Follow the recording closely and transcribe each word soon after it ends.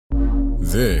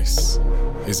This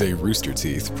is a Rooster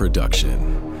Teeth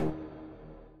production.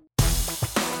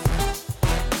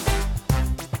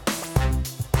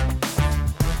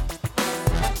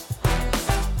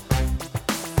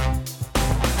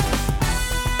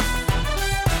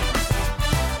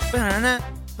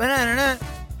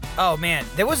 Oh man,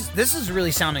 this is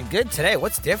really sounding good today.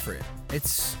 What's different?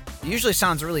 It usually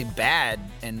sounds really bad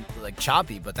and like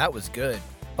choppy, but that was good.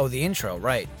 Oh, the intro,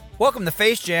 right. Welcome to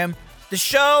Face Jam, the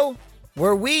show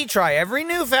where we try every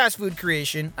new fast food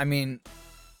creation. I mean,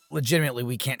 legitimately,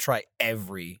 we can't try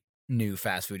every new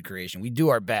fast food creation. We do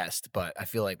our best, but I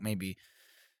feel like maybe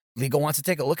legal wants to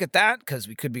take a look at that because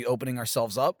we could be opening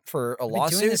ourselves up for a lawsuit. We've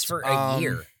been doing this for a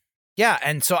year. Yeah,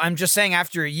 and so I'm just saying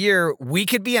after a year, we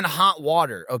could be in hot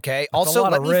water, okay? Also,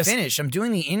 let me finish. I'm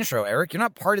doing the intro, Eric. You're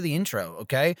not part of the intro,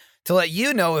 okay? To let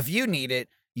you know if you need it,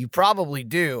 you probably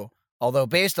do. Although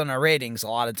based on our ratings, a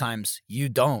lot of times you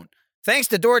don't. Thanks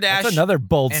to DoorDash That's another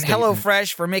bold and statement.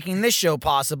 HelloFresh for making this show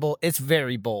possible. It's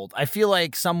very bold. I feel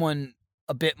like someone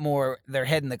a bit more their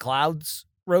head in the clouds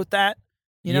wrote that,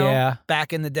 Yeah.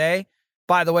 back in the day.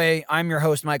 By the way, I'm your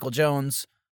host, Michael Jones,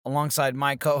 alongside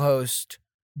my co-host,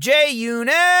 Jay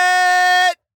Unit.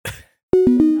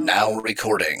 Now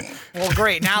recording. Well,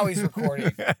 great. Now he's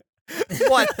recording.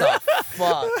 What the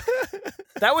fuck?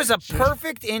 That was a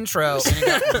perfect intro, and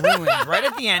it got ruined right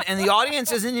at the end. And the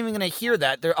audience isn't even going to hear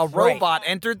that. A robot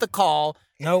entered the call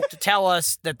to tell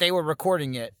us that they were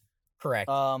recording it.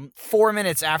 Correct. 4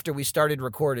 minutes after we started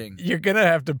recording. You're going to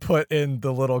have to put in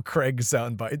the little Craig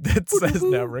soundbite that says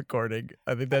now recording.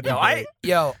 I think that'd be great.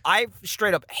 I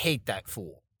straight up hate that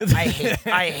fool.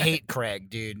 I hate Craig,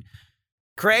 dude.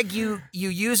 Craig, you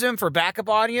use him for backup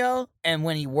audio, and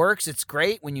when he works, it's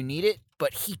great when you need it,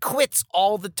 but he quits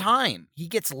all the time. He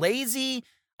gets lazy.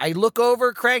 I look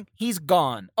over, Craig, he's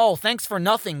gone. Oh, thanks for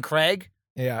nothing, Craig.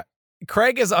 Yeah.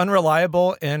 Craig is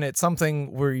unreliable, and it's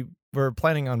something we're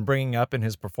planning on bringing up in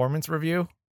his performance review.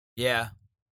 Yeah.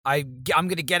 I'm going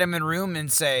to get him in a room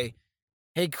and say,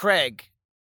 hey, Craig,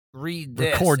 read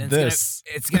this. Record and this.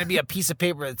 It's gonna be a piece of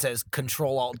paper that says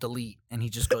Control-Alt-Delete, and he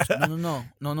just goes no.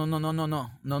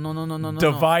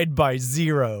 Divide by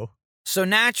 0. So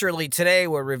naturally, today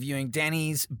we're reviewing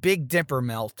Denny's Big Dipper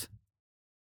Melt.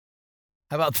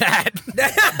 How about that?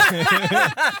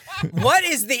 What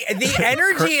is the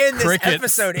energy in this Crickets.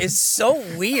 episode is so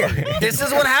weird. This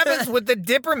is what happens with the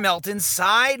Dipper Melt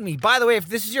inside me. By the way, if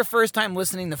this is your first time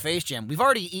listening to Face Jam, we've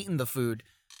already eaten the food.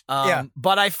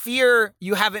 But I fear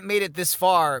you haven't made it this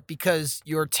far because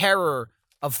your terror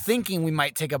of thinking we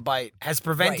might take a bite has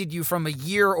prevented you from a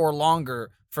year or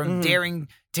longer from daring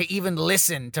to even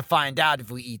listen to find out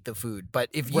if we eat the food. But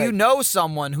if you know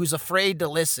someone who's afraid to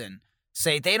listen,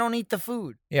 say they don't eat the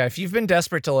food. Yeah, if you've been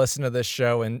desperate to listen to this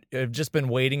show and have just been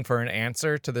waiting for an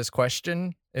answer to this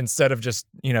question instead of just,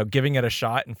 giving it a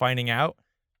shot and finding out,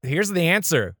 here's the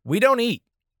answer. We don't eat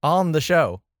on the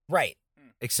show. Right.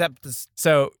 Except the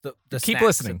keep snacks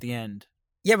listening at the end.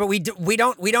 Yeah, but we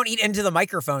don't eat into the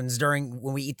microphones when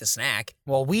we eat the snack.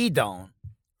 Well, we don't.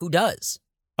 Who does?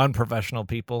 Unprofessional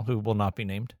people who will not be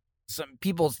named. Some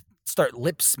people start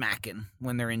lip smacking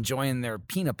when they're enjoying their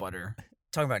peanut butter.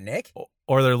 Talking about Nick?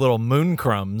 Or their little moon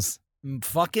crumbs.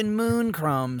 Fucking moon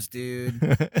crumbs,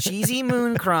 dude. Cheesy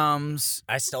moon crumbs.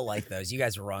 I still like those. You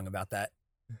guys were wrong about that.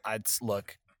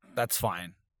 Look, that's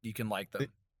fine. You can like them.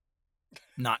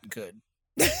 Not good.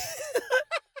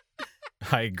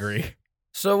 I agree.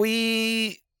 So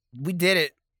we did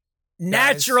it.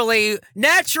 Naturally,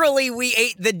 we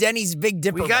ate the Denny's Big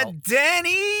Dipper. We got Melt.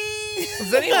 Denny's.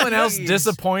 Was anyone else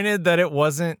disappointed that it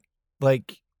wasn't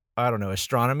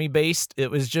astronomy based?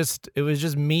 It was just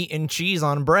meat and cheese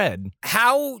on bread.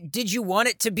 How did you want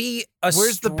it to be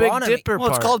Where's the Big Dipper Well,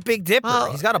 part? it's called Big Dipper.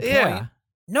 He's got a point. Yeah.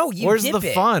 No, you Where's dip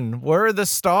the it. fun? Where are the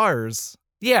stars?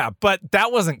 Yeah, but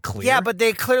that wasn't clear. Yeah, but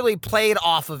they clearly played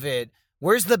off of it.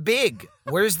 Where's the big?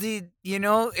 Where's the,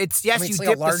 it's, yes, it's you like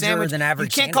a dip the larger sandwich. than You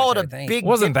average can't call it a sandwich, I think. Big it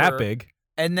wasn't Dipper. that big.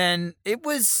 And then it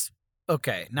was,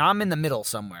 okay, now I'm in the middle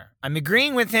somewhere. I'm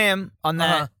agreeing with him on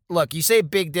that. Look, you say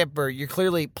Big Dipper, you're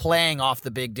clearly playing off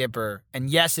the Big Dipper. And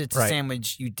yes, it's a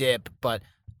sandwich you dip, but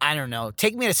I don't know.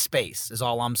 Take me to space is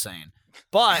all I'm saying.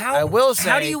 But I will say.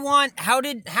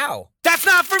 How? That's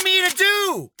not for me to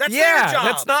do. That's their job.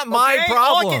 That's not my okay?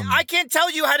 problem. I can't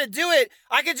tell you how to do it.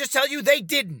 I can just tell you they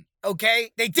didn't.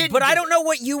 Okay? They didn't. But I don't know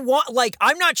what you want. Like,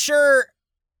 I'm not sure.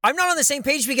 I'm not on the same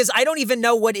page because I don't even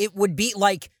know what it would be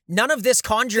like. None of this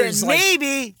conjures. Then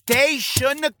maybe they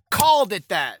shouldn't have called it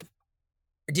that.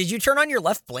 Did you turn on your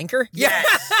left blinker? Yes.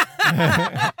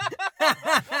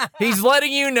 He's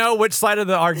letting you know which side of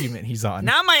the argument he's on.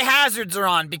 Now my hazards are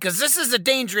on because this is a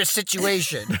dangerous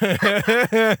situation.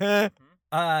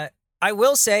 I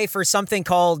will say for something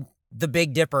called the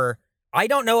Big Dipper, I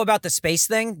don't know about the space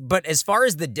thing, but as far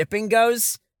as the dipping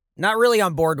goes, not really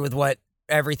on board with what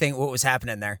was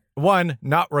happening there. 1,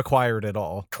 not required at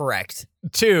all. Correct.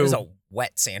 2, It was a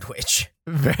wet sandwich.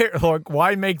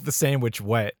 why make the sandwich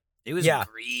wet? It was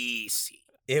greasy.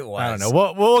 It was. I don't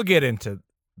know. We'll get into.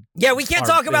 Yeah, we can't our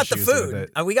talk about the issues with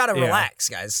food. it. We got to Yeah. relax,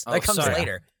 guys. Oh, That comes sorry.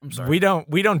 later. I'm sorry. We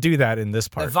don't do that in this The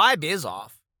part. vibe is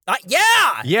off. Yeah.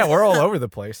 Yeah, we're all over the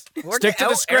place. Stick Stick to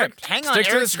the script. Hang on, Stick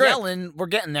to the Eric's script. yelling. We're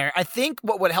getting there. I think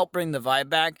what would help bring the vibe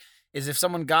back is if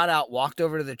someone got out, walked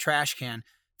over to the trash can,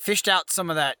 fished out some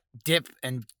of that dip,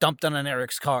 and dumped it on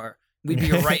Eric's car. We'd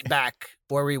be right back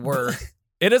where we were.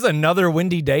 It is another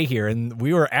windy day here, and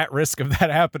we were at risk of that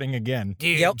happening again.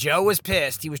 Dude, Yep. Joe was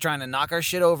pissed. He was trying to knock our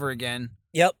shit over again.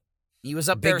 Yep. He was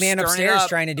up there Big man stirring it upstairs up.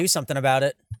 trying to do something about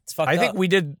it. It's fucked I think up. we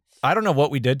did. I don't know what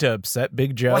we did to upset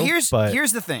Big Joe. Well, here's but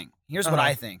the thing. Here's what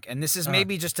I think, and this is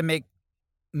maybe just to make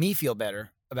me feel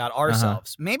better about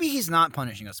ourselves. Maybe he's not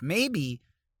punishing us. Maybe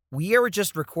we are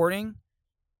just recording,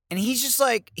 and he's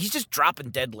just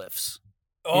dropping deadlifts.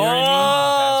 You know what I mean?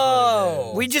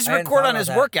 Oh, We just I hadn't record thought on about his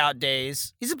that. workout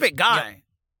days. He's a big guy,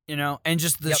 and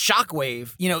just the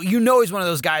shockwave. He's one of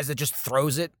those guys that just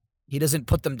throws it. He doesn't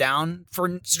put them down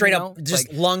for Straight up, just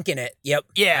lunking it. Yep.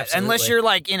 yeah. Absolutely. Unless you're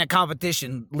like in a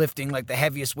competition lifting like the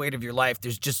heaviest weight of your life,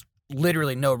 there's just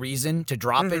literally no reason to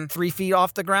drop it 3 feet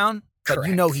off the ground. But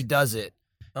you know Correct. he does it.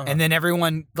 Uh-huh. And then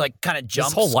everyone like kind of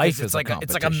jumps. whole life 'cause is it's a like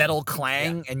it's like a competition. metal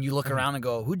clang, and you look around and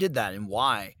go, "Who did that and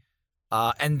why?"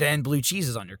 And then blue cheese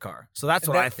is on your car. So that's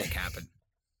what I think happened.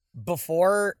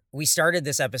 Before we started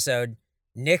this episode,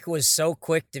 Nick was so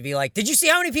quick to be like, "Did you see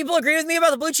how many people agree with me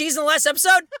about the blue cheese in the last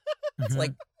episode?" It's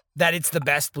like, That it's the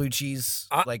best blue cheese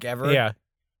like ever. yeah,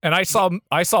 and I saw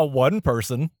one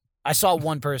person. I saw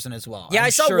one person as well. yeah, I'm I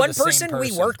saw sure one the same person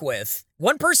we work with.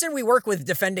 One person we work with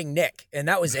defending Nick, and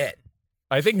that was it.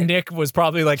 I think Nick was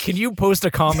probably like, "Can you post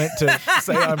a comment to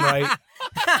say I'm right?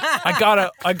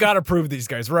 I gotta prove these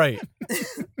guys right."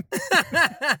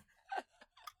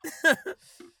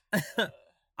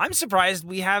 I'm surprised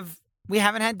we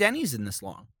haven't had Denny's in this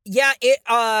long. Yeah,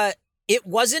 it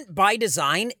wasn't by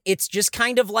design. It's just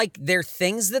kind of like their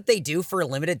things that they do for a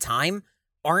limited time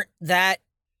aren't that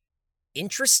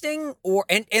interesting,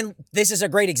 and this is a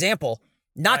great example.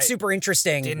 Not Right. super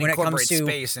interesting Didn't when it comes incorporate to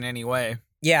space in any way.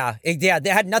 yeah, they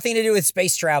had nothing to do with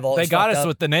space travel. They It's got fucked us up.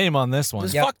 with the name on this It one.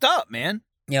 was Yep. fucked up, man.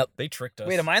 Yep. They tricked us.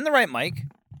 Wait, am I in the right mic?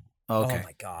 Okay. Oh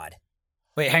my god.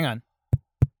 Wait, hang on.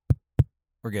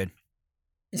 We're good.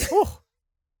 Whew,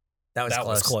 That was that close.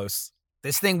 was close.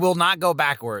 This thing will not go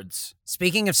backwards.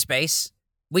 Speaking of space,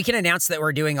 we can announce that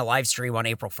we're doing a live stream on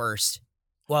April 1st.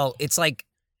 Well, it's like,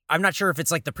 I'm not sure if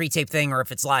it's like the pre-tape thing or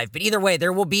if it's live, but either way,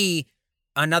 there will be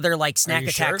another like Snack you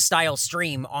Attack sure? style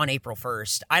stream on April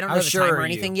 1st. I don't know How the sure time are or you?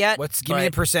 anything yet. Give me a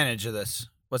but, percentage of this.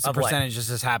 What's the Of what? percentage this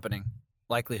is happening?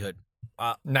 Likelihood.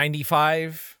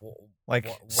 95. Like,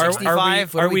 Wh-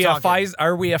 65? What Are are we we a talking? Pfizer?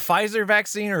 Are we a Pfizer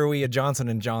vaccine or are we a Johnson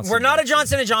and Johnson? We're not a vaccine?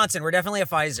 Johnson & Johnson. We're definitely a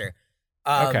Pfizer.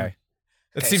 Okay.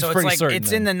 It Okay, seems so pretty it's like certain. it's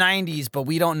then. in the 90s, but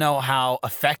we don't know how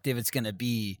effective it's going to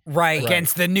be Right.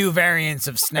 against the new variants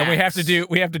of snacks. and we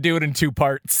have to do it in 2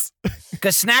 parts.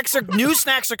 because new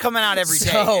snacks are coming out every day,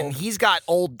 So- and he's got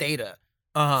old data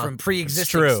Uh-huh. from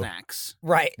pre-existing true. snacks.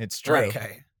 Right. It's true. Right.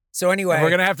 Okay, So anyway, And we're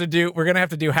gonna have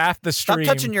to do half the stop stream.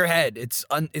 touching your head. It's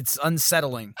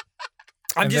unsettling.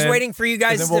 I'm and just then- waiting for you and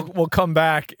guys then to we'll come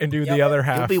back and do the other You'll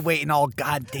half. be waiting all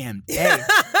goddamn day.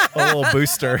 A little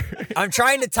booster. I'm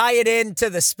trying to tie it into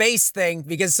the space thing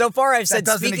because so far I've said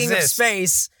doesn't speaking of exist.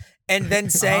 space and then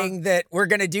saying that we're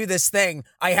going to do this thing.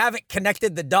 I haven't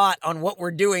connected the dot on what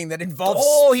we're doing that involves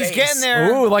Oh, he's space. getting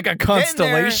there. Ooh, like a there.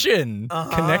 constellation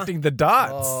connecting the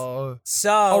dots. Oh.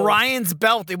 So Orion's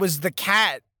belt. It was the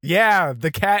cat. Yeah,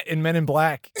 the cat in Men in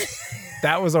Black.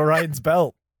 That was Orion's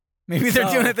belt. Maybe they're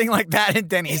So- doing a thing like that in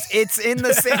Denny's. It's in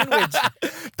the sandwich.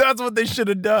 That's what they should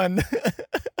have done.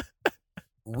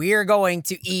 we're going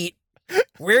to eat.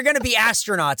 We're going to be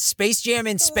astronauts. Space Jam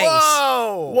in space.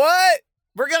 Whoa! What?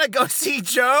 We're gonna go see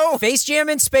Joe. Space Jam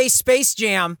in space. Space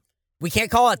Jam. We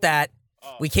can't call it that.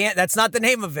 We can't. That's not the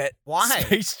name of it. Why?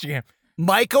 Space Jam.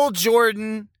 Michael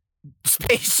Jordan,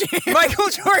 Space Jam. Michael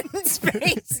Jordan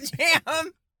Space Jam.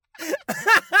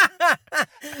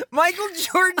 Michael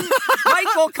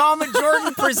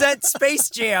Jordan presents Space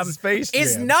Jam Space Jam.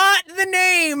 is not the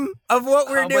name of what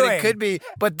we're Oh, doing. but it could be.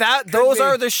 But those be.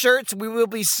 are the shirts we will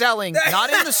be selling, not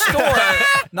in the store,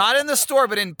 not in the store,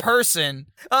 but in person.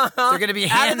 They're gonna be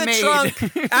handmade.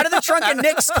 Out of the trunk of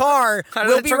Nick's car, Out of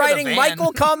we'll the be trunk of the writing van.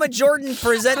 Michael, Jordan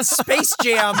presents Space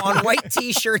Jam on white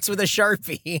T-shirts with a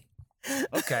Sharpie.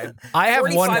 Okay. I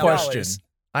have one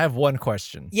 $45.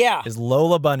 question. Yeah. Is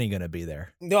Lola Bunny going to be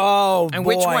there? Oh, And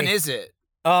boy. which one is it?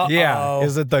 Yeah.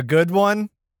 Is it the good one?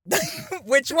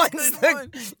 Which one's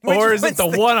the? Or is it the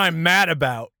one I'm mad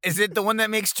about? Is it the one that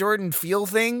makes Jordan feel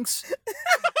things?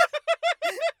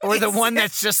 Or the one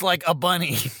that's just like a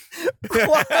bunny?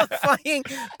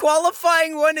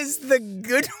 qualifying one is the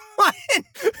good one?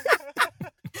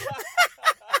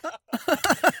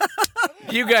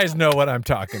 You guys know what I'm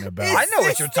talking about. I know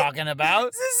what you're talking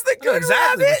about. This is the I know good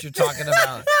exactly rabbit. what you're talking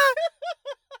about.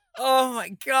 Oh my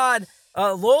God.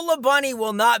 Lola Bunny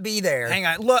will not be there. Hang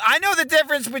on. Look, I know the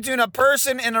difference between a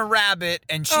person and a rabbit,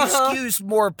 and she skews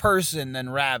more person than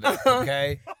rabbit,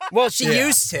 okay? Well, she Yeah.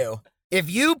 used to. If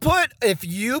you put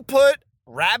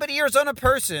rabbit ears on a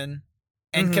person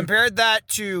and compared that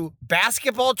to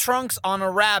basketball trunks on a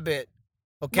rabbit,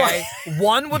 okay,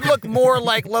 one would look more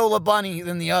like Lola Bunny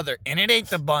than the other, and it ain't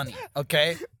the bunny,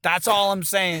 okay? That's all I'm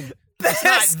saying.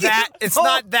 It's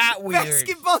not that weird.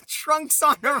 Basketball trunks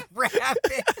on a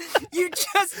rabbit. You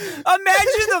just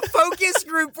imagine the focus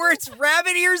group where it's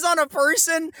rabbit ears on a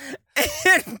person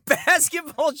and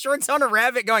basketball trunks on a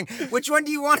rabbit going, which one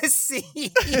do you want to see?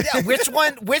 Yeah, which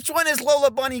one is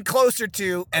Lola Bunny closer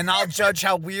to, and I'll judge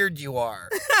how weird you are.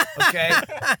 Okay?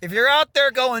 If you're out there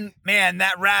going, man,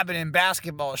 that rabbit in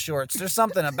basketball shorts, there's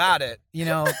something about it. You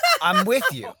know, I'm with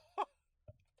you.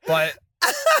 But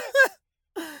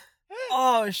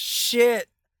Oh, shit.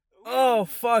 Oh,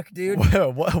 fuck, dude.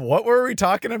 What were we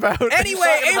talking about? Anyway,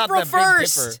 talking about April the Big Dipper.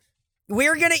 1st,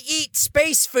 we're going to eat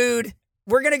space food.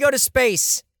 We're going to go to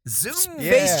space. Zoom.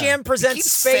 Space Jam We presents keep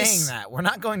space. saying that. We're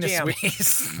not going to Jam.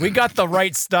 space. We got the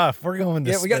right stuff. We're going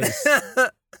to space.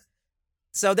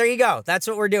 So there you go. That's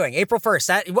what we're doing. April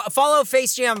 1st. Follow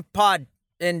Face Jam Pod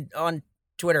on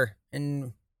Twitter,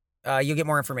 and you'll get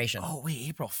more information. Oh, wait,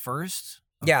 April 1st?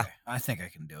 Yeah. I think I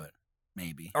can do it.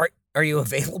 Maybe. Are you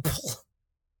available?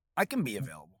 I can be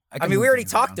available. I mean, we already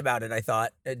talked about it, I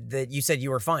thought, that you said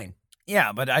you were fine.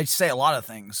 Yeah, but I say a lot of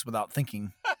things without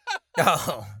thinking.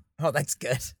 Oh, that's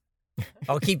good.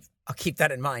 I'll keep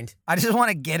that in mind. I just want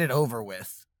to get it over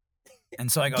with. And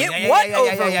so I go, Get yeah, what yeah,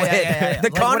 over yeah, with? yeah. The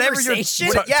Like, whatever conversation?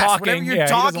 Yes, Talking, whatever you're yeah, he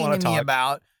doesn't talking wanna to me talk.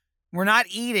 about. We're not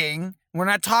eating. We're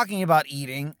not talking about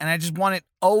eating. And I just want it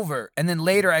over. And then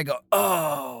later I go,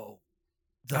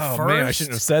 first? Man, I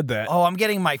shouldn't have said that. Oh, I'm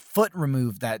getting my foot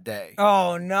removed that day.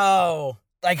 Oh, no.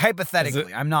 Like,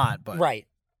 hypothetically. I'm not, but. Right.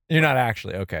 You're not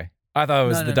actually. Okay. I thought it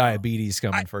was No, the no. diabetes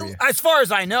coming for you. As far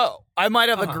as I know, I might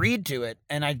have Uh-huh. agreed to it,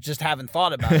 and I just haven't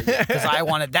thought about it because I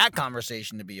wanted that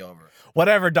conversation to be over.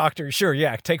 Whatever, doctor. Sure,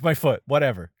 yeah. Take my foot.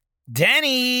 Whatever.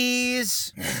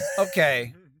 Denny's.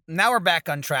 Okay, now we're back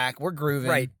on track. We're grooving.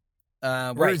 Right.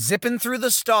 We're Right. zipping through the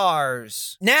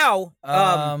stars. Now,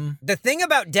 Um, the thing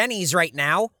about Denny's right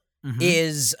now Mhm.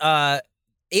 is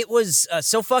it was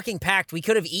so fucking packed. We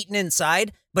could have eaten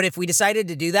inside, but if we decided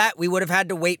to do that, we would have had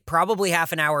to wait probably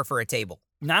half an hour for a table.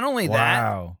 Not only that,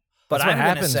 Wow. but That's what I'm gonna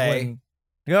happens say, when.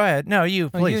 Go ahead. No,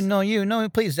 you, Oh, please. no,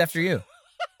 please, after you.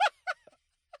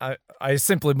 I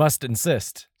simply must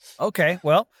insist. Okay,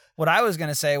 well, what I was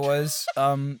gonna say was,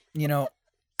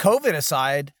 COVID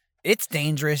aside, it's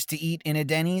dangerous to eat in a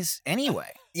Denny's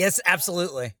anyway. Yes,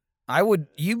 absolutely.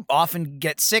 You often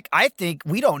get sick. I think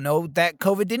we don't know that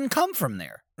COVID didn't come from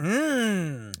there.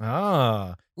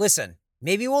 Ah. Listen,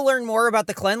 maybe we'll learn more about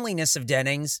the cleanliness of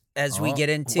Dennings as we get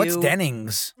into. What's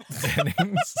Dennings?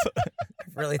 Dennings. I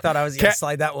really thought I was going to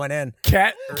slide that one in.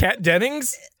 Cat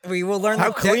Dennings? We will learn How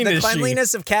the clean is she?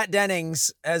 cleanliness of Kat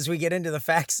Dennings as we get into the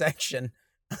facts section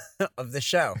of the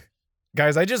show.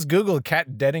 Guys, I just Googled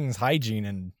Cat Dennings hygiene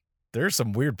and there's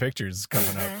some weird pictures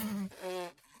coming up.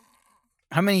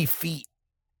 How many feet?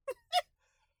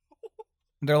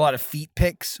 There are a lot of feet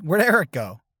pics. Where'd Eric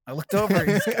go? I looked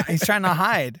over. He's trying to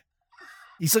hide.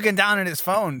 He's looking down at his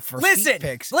phone for feet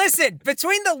pics. Listen,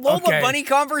 between the Lola Okay. Bunny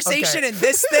conversation Okay. and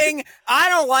this thing, I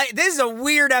don't like, this is a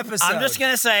weird episode. I'm just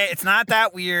going to say it's not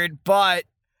that weird, but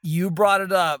you brought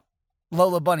it up.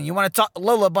 Lola Bunny. You want to talk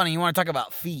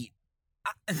about feet.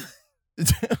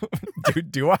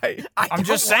 Do I? I'm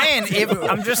just saying,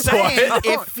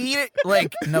 if feet,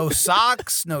 like, no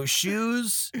socks, no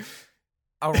shoes,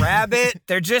 a rabbit,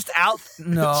 they're just out.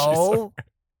 No.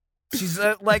 She's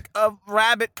like a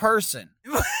rabbit person.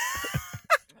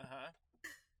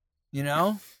 You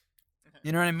know?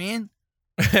 You know what I mean?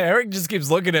 Eric just keeps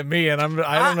looking at me and I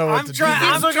don't know what to do.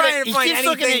 I'm trying to He find keeps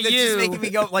looking anything at that's you just making me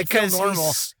go like feel because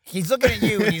normal. he's looking at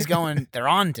you and he's going, they're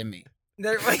on to me.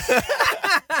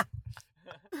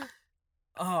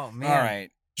 Oh man! All right.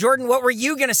 Jordan, what were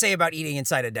you gonna say about eating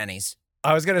inside of Denny's?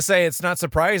 I was going to say it's not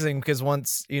surprising because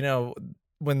once,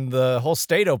 when the whole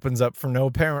state opens up for no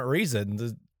apparent reason,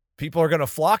 the people are going to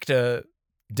flock to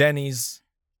Denny's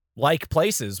like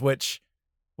places, which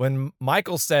when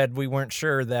Michael said we weren't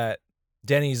sure that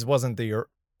Denny's wasn't the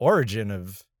origin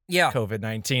of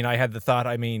COVID-19, I had the thought,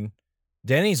 I mean,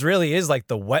 Denny's really is like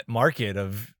the wet market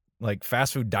of like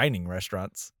fast food dining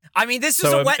restaurants. I mean, this is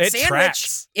So a wet it sandwich,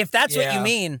 tracks. if that's what you Yeah.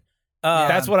 mean.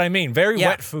 That's what I mean. Very yeah.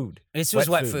 wet food. This was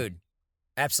wet food.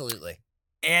 Absolutely.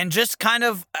 And just kind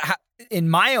of in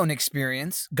my own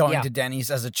experience going Yeah. to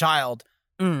Denny's as a child,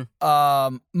 Mm.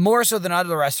 more so than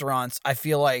other restaurants, I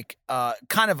feel like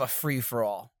kind of a free for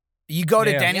all. You go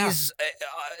to Yeah. Denny's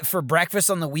for breakfast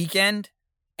on the weekend,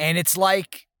 and it's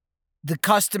like the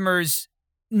customers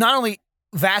not only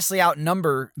vastly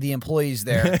outnumber the employees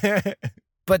there,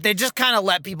 but they just kind of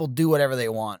let people do whatever they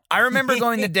want. I remember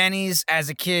going to Denny's as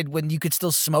a kid when you could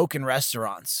still smoke in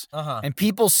restaurants. Uh-huh. And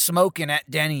people smoking at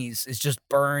Denny's is just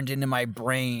burned into my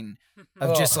brain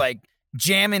of just like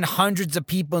jamming hundreds of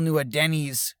people into a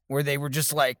Denny's where they were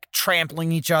just like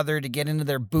trampling each other to get into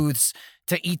their booths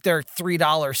to eat their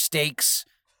 $3 steaks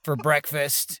for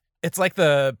breakfast. It's like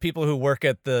the people who work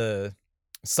at the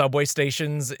subway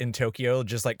stations in Tokyo,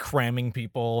 just like cramming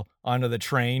people onto the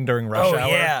train during rush hour.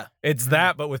 Yeah. It's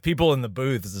that, but with people in the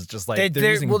booths. It's just like They- they're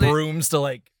they're- using well, they- brooms to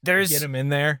like There's get them in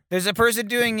there. there's a person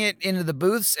doing it into the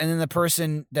booths and then the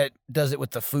person that does it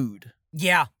with the food.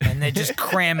 Yeah. And they just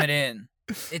cram it in.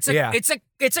 It's a Yeah.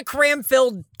 it's a cram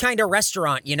filled kind of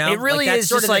restaurant, you know? It really that's is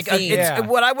sort just of the like a, theme. it's Yeah.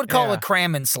 what I would call Yeah. a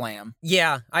cram and slam.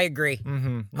 Yeah, I agree.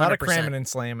 Mm-hmm. Not a 100%. cramming and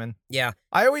slamming. Yeah.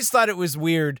 I always thought it was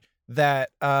weird that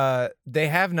they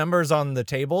have numbers on the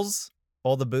tables,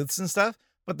 all the booths and stuff,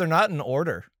 but they're not in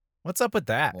order. What's up with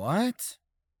that? What?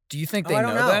 Do you think Oh, they I know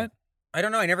don't know. that? I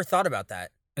don't know. I never thought about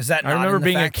that. Is that I not remember in the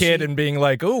being a fact kid sheet? and being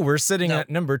like, "Oh, we're sitting No. at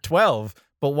number 12,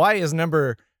 but why is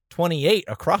number 28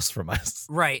 across from us?"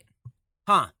 Right.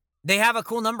 Huh. They have a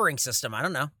cool numbering system. I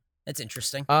don't know. That's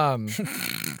interesting.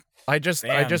 I just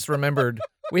Damn. remembered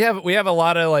we have a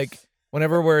lot of like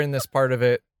whenever we're in this part of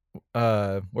it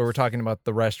where we're talking about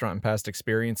the restaurant and past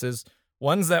experiences,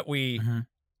 ones that we Mhm.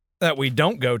 that we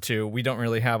don't go to, we don't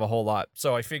really have a whole lot.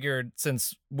 So I figured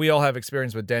since we all have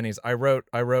experience with Denny's, I wrote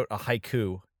a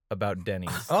haiku about Denny's.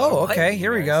 Oh, What? okay.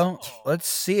 Here we go. Let's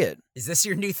see it. Is this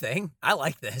your new thing? I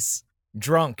like this.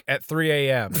 Drunk at 3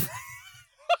 a.m.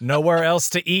 Nowhere else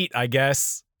to eat, I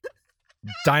guess.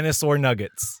 Dinosaur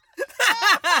nuggets.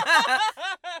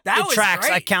 That It was tracks.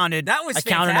 great. I counted. That was I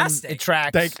counted fantastic. them. It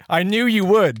tracks. I knew you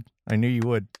would. I knew you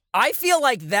would. I feel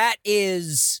like that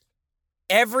is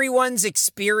everyone's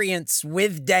experience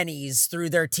with Denny's through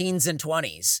their teens and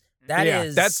 20s. That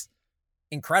is that's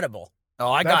incredible.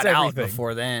 Oh, I That's got out everything.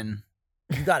 before then.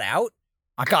 You got out?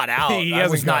 I got out. He I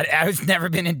hasn't was not. got- I was never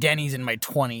been in Denny's in my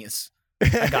 20s.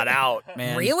 I got out,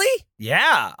 man. Really?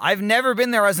 Yeah, I've never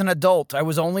been there as an adult. I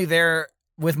was only there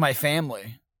with my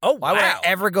family. Oh, Why would I wow.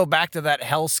 ever go back to that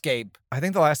hellscape? I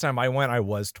think the last time I went, I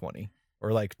was 20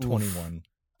 or like 21.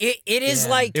 It is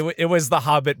Yeah. like, It was the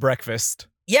Hobbit breakfast.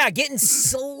 yeah, getting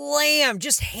slammed,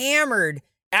 just hammered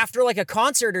after like a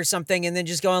concert or something, and then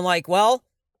just going like, well,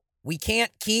 we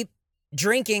can't keep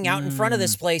drinking out in front of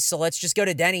this place, so let's just go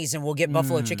to Denny's and we'll get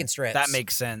buffalo chicken strips. That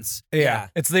makes sense. Yeah.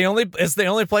 It's the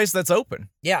only place that's open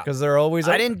yeah. because they're always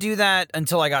I open. didn't do that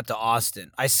until I got to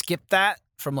Austin. I skipped that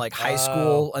from like high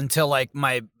school until like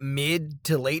my mid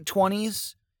to late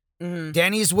 20s. Mhm.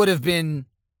 Denny's would have been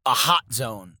a hot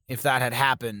zone if that had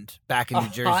happened back in A New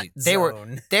hot Jersey.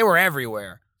 zone. They were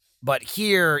everywhere. But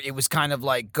here it was kind of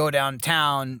like go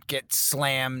downtown, get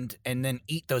slammed, and then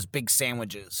eat those big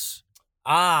sandwiches.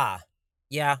 Ah,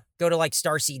 yeah. Go to like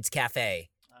Starseeds Cafe.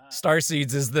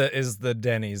 Starseeds is the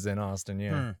Denny's in Austin,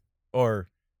 yeah. Hmm. Or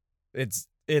it's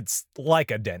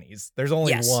like a Denny's. There's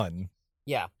only Yes. one,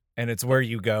 Yeah. and it's where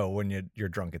you go when you're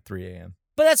drunk at 3 a.m.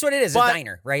 But that's what it is, But- a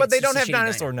diner, right? But It's they just don't a have shitty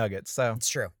dinosaur diner. nuggets, so It's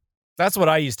true. that's what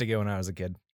I used to get when I was a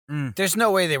kid. There's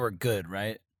no way they were good,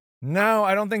 right? No,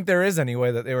 I don't think there is any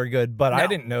way that they were good, but I No.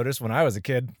 didn't notice when I was a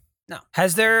kid.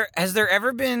 Has there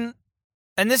ever been,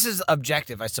 and this is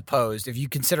objective, I suppose, if you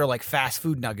consider like fast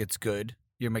food nuggets good,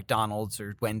 your McDonald's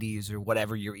or Wendy's or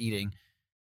whatever you're eating,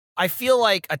 I feel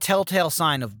like a telltale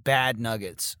sign of bad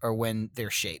nuggets are when they're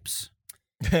shapes.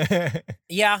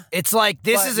 Yeah. It's like,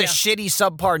 this But, is a yeah. shitty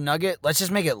subpar nugget. Let's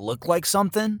just make it look like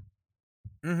something.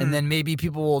 Mhm. And then maybe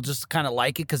people will just kind of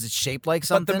like it because it's shaped like But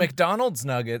something. the McDonald's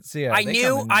nuggets, yeah. I they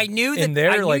knew come that in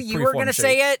their, I knew like, you were preformed gonna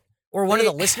say it, or one of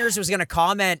the They- listeners was gonna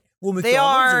comment. Well, They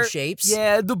McDonald's are are shapes.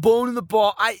 Yeah, the bone in the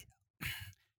ball.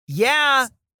 Yeah,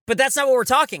 but that's not what we're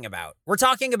talking about. We're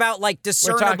talking about like We're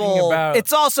discernible. talking about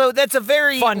It's also that's a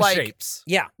very fun like shapes.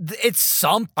 Yeah. it's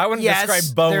some. I wouldn't yes,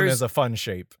 describe bone there's- as a fun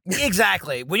shape.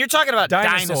 exactly when you're talking about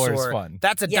Dinosaur is dinosaur. fun.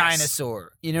 That's a Yes.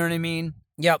 dinosaur. You know what I mean?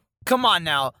 Yep. Come on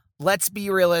now. Let's be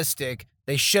realistic.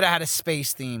 They should have had a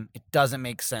space theme. It doesn't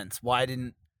make sense. Why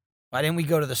didn't we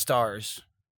go to the stars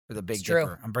for the Big It's true.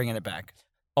 Dipper? I'm bringing it back.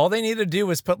 All they need to do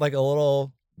was put like a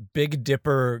little Big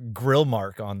Dipper grill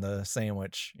mark on the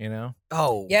sandwich, you know?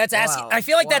 Oh, Yeah, it's asking. wow. I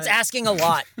feel like that's What? asking a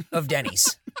lot of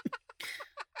Denny's.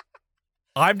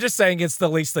 I'm just saying it's the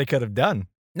least they could have done.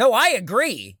 No, I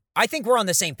agree. I think we're on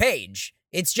the same page.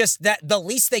 It's just that the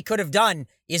least they could have done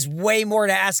is way more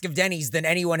to ask of Denny's than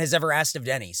anyone has ever asked of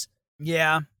Denny's.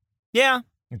 Yeah.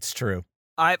 It's true.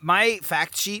 My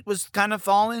fact sheet was kind of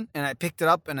falling, and I picked it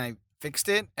up and I fixed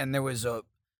it, and there was a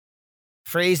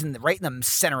phrase right in the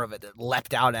center of it that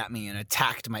leapt out at me and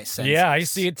attacked my senses. Yeah, I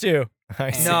see it too.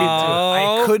 I see it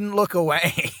I couldn't look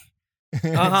away. too.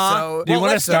 Uh-huh. So, Do you Well, want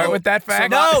to let's start go. with that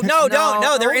fact? No, No,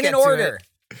 they're we'll in get an to order.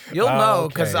 you'll Oh, know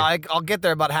because okay. I'll get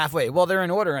there about halfway. Well, they're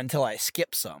in order until I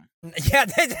skip some. Yeah,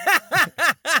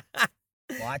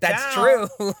 that's true.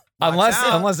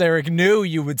 Unless Eric knew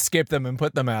you would skip them and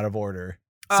put them out of order.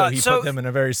 So he so- put them in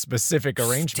a very specific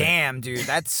arrangement. Damn, dude,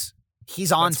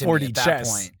 he's on That's to me 40 at that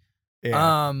chess. point.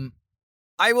 Yeah.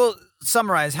 I will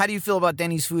summarize. How do you feel about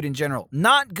Denny's food in general?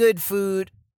 Not good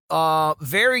food.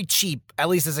 Very cheap. At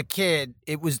least as a kid,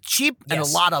 it was cheap and a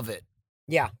Yes. lot of it.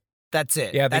 Yeah. That's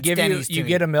it. Yeah, they That's give Denny's you to me.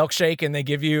 get a milkshake and they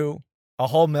give you a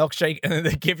whole milkshake and then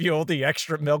they give you all the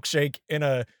extra milkshake in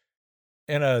a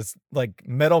like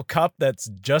metal cup that's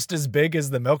just as big as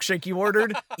the milkshake you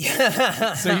ordered.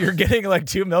 So you're getting like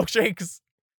 2 milkshakes.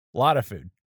 A lot of food.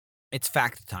 It's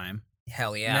fact time.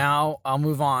 Hell yeah. Now I'll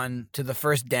move on to the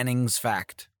first Dennings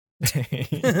fact.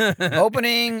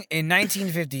 Opening in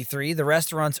 1953, the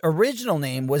restaurant's original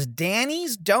name was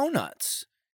Danny's Donuts,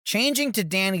 changing to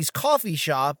Danny's Coffee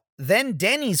Shop, then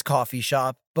Denny's Coffee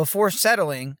Shop, before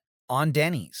settling on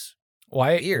Denny's.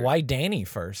 Weird. Why Danny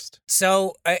first?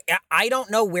 So I don't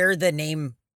know where the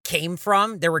name came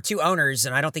from. There were 2 owners,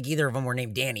 and I don't think either of them were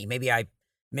named Danny. Maybe I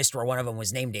missed where one of them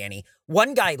was named Danny.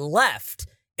 One guy left,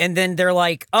 and then they're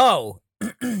like, oh,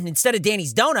 instead of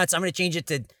Danny's Donuts, I'm going to change it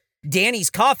to Danny's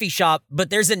Coffee Shop. But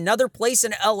there's another place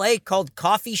in LA called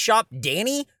Coffee Shop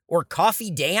Danny or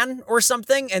Coffee Dan or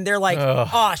something. And they're like, Ugh.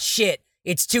 oh, shit,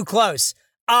 it's too close.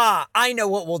 I know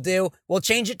what we'll do. We'll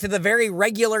change it to the very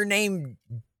regular name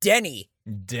Denny.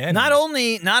 Danny. Not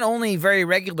only very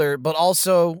regular, but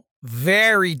also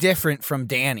very different from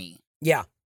Danny. Yeah.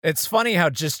 It's funny how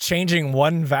just changing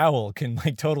one vowel can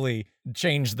like totally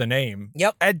change the name.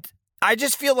 Yep. I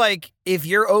just feel like if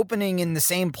you're opening in the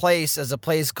same place as a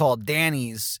place called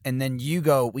Danny's and then you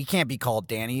go, we can't be called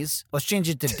Danny's. Let's change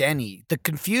it to Denny. The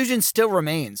confusion still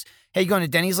remains. Hey, you going to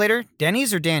Denny's later?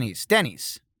 Denny's or Danny's?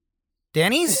 Denny's.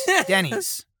 Denny's?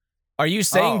 Denny's. Are you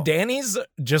saying Oh. Danny's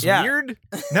just Yeah. weird?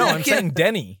 No, I'm saying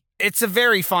Denny. It's a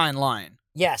very fine line.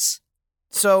 Yes.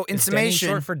 So, in Is Denny summation,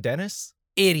 short for Dennis?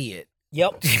 idiot.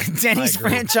 Yep. Denny's I agree.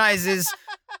 franchises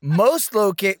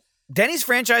Denny's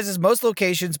franchises most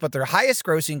locations, but their highest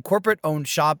grossing corporate-owned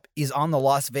shop is on the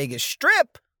Las Vegas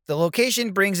Strip. The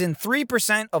location brings in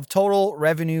 3% of total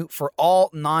revenue for all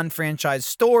non-franchise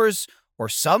stores, or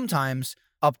sometimes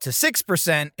up to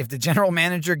 6% if the general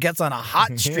manager gets on a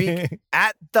hot streak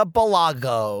at the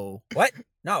Bellagio. What?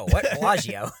 No, what?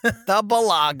 Bellagio. The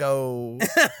Bellagio.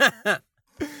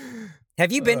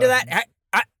 Have you been to that?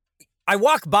 I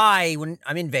walk by when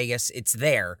I'm in Vegas. It's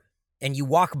there. And you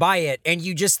walk by it and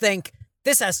you just think,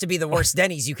 this has to be the worst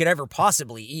Denny's you could ever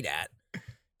possibly eat at.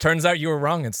 Turns out you were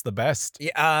wrong. It's the best.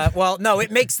 Well, no,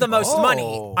 it makes the most money.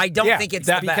 Oh. I don't Yeah, think it's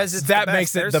that- the because best. it's that the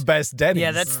makes best. it the best Denny's.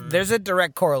 Yeah, there's a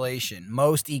direct correlation.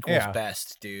 Most equals Yeah.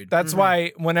 best, dude. That's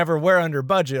why whenever we're under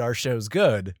budget, our show's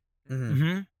good. Mhm.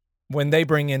 Mm-hmm. When they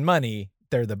bring in money,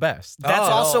 they're the best. That's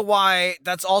Oh. also why.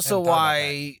 That's also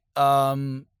Hadn't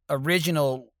thought why.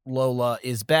 Original Lola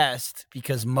is best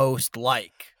because most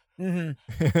like. Mhm.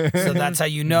 So that's how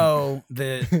you know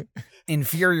the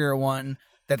inferior one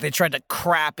that they tried to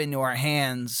crap into our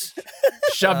hands.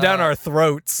 Shove down our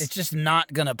throats. It's just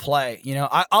not gonna play. You know,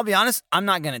 I'll be honest. I'm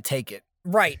not gonna take it.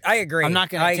 Right, I agree. I'm not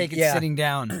gonna take it yeah. sitting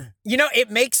down. You know,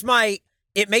 it makes my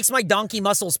donkey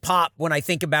muscles pop when I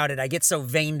think about it. I get so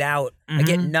veined out. I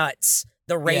get nuts.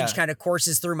 The rage Yeah. kind of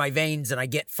courses through my veins, and I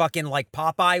get fucking like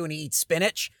Popeye when he eats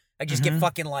spinach. I just get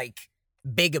fucking like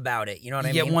big about it. You know what I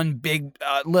You mean? get one big.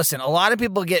 Listen, a lot of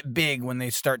people get big when they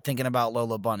start thinking about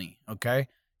Lola Bunny. Okay,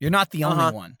 you're not the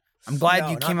only one. I'm glad No,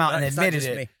 you not- came out and it's not admitted just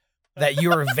it me. that you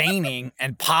were veining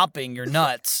and popping your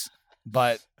nuts,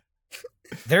 but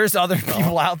there's other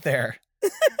people out there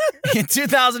In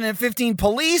 2015,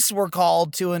 police were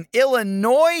called to an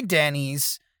Illinois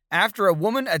Denny's after a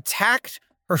woman attacked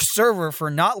her server for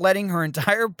not letting her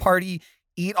entire party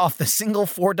eat off the single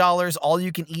 $4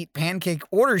 all-you-can-eat pancake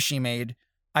order she made.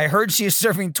 I heard she is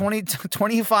serving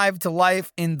 25 to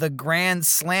life in the Grand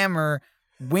Slammer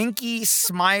winky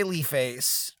smiley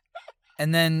face.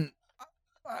 And then...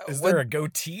 Is there a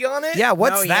goatee on it? Yeah,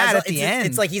 what's No, that at the end?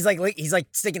 It's like he's like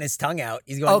sticking his tongue out.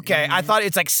 He's going. Okay, I thought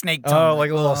it's like snake tongue. Oh,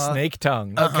 like a little snake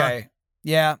tongue. Okay.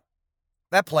 Yeah.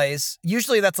 That plays.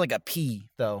 Usually that's like a P,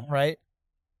 though, right?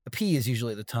 A P is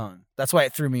usually the tongue. That's why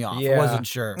it threw me off. I Yeah. wasn't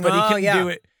sure. But he Oh, couldn't yeah. do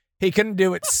it. He couldn't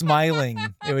do it smiling.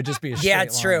 It would just be a straight Yeah,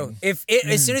 it's true. line.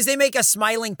 As soon as they make a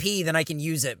smiling P, then I can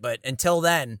use it. But until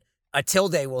then, a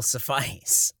tilde will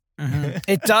suffice.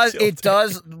 It does. It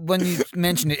does. When you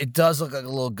mention it, it does look like a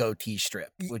little goatee strip,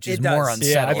 which is It more does.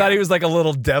 unsettling. Yeah, I thought he was like a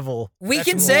little devil. We That's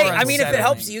can more say, I mean, if it unsettling.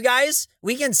 helps you guys,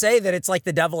 we can say that it's like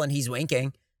the devil and he's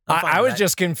winking. I'm fine I with was that.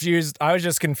 just confused. I was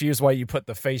just confused why you put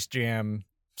the Face Jam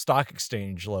Stock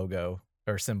Exchange logo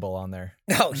or symbol on there.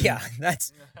 Oh, yeah.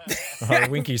 That's Or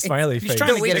winky smiley he's face. trying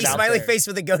the to get winky it out smiley there. face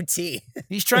with a goatee.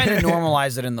 He's trying to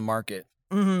normalize it in the market.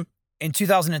 Mm-hmm. In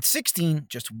 2016,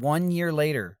 just 1 year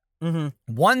later, Mm-hmm.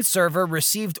 one server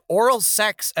received oral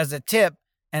sex as a tip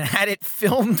and had it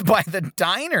filmed by the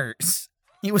diners.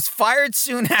 He was fired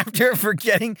soon after for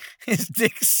getting his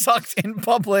dick sucked in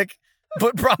public,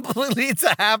 but probably leads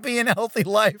a happy and healthy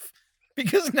life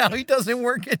because now he doesn't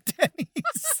work at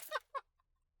Denny's.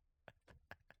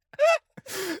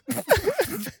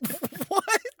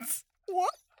 What?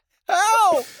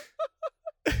 How?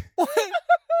 What?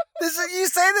 You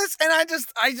say this, and I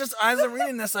just, as I'm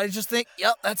reading this, I just think,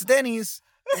 yep, that's Denny's.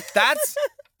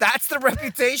 That's the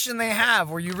reputation they have.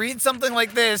 Where you read something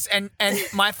like this, and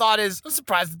my thought is, I'm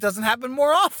surprised it doesn't happen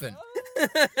more often.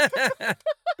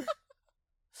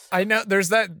 I know there's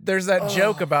that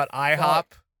joke about IHOP.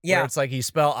 Yeah. Where it's like you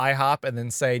spell IHOP and then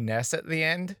say Ness at the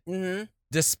end. Mm-hmm.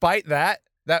 Despite that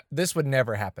this would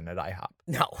never happen at IHOP.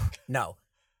 No.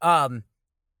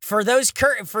 For those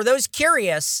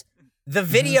curious, the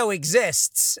video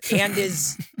exists and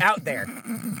is out there.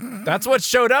 That's what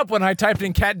showed up when I typed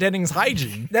in Kat Dennings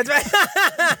hygiene. That's right.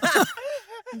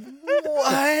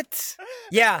 What?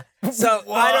 Yeah. So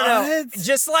I don't know. What?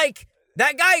 Just like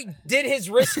that guy did his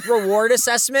risk reward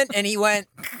assessment and he went,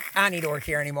 I don't need to work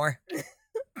here anymore.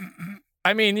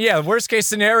 I mean, yeah, worst case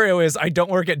scenario is I don't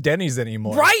work at Denny's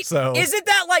anymore. Right? So Isn't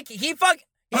that like he's like,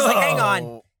 hang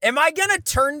on. Am I gonna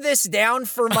turn this down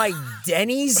for my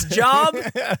Denny's job?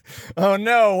 oh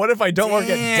no, what if I don't work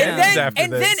at Damn. Denny's after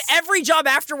And this? then every job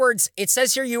afterwards, it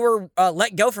says here you were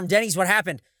let go from Denny's. What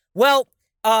happened? Well,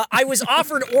 I was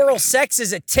offered oral sex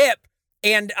as a tip,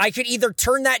 and I could either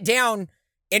turn that down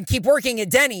and keep working at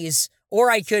Denny's,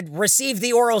 or I could receive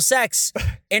the oral sex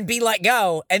and be let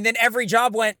go. And then every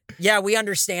job went, yeah, we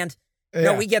understand. No,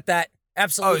 Yeah. we get that.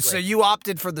 Absolutely. Oh, so you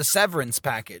opted for the severance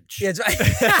package? Yeah, it's right.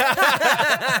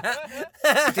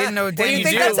 Didn't know Well, Denny's you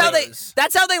think did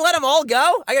that's how they let them all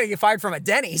go? I gotta get fired from a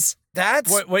Denny's. That's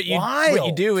what you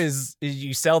wild. do is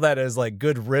you sell that as like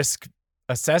good risk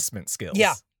assessment skills.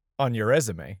 Yeah. On your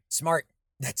resume. Smart.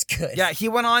 That's good. Yeah, he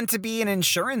went on to be an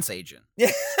insurance agent.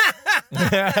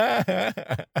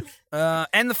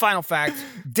 And the final fact,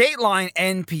 Dateline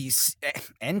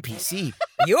NPC.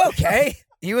 You okay?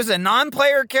 He was a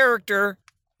non-player character,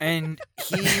 and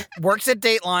he works at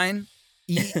Dateline.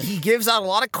 He gives out a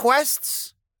lot of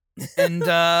quests, and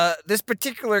this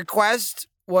particular quest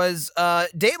was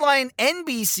Dateline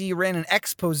NBC ran an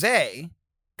expose.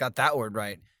 Got that word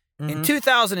right. In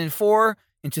 2004,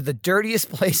 into the dirtiest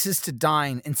places to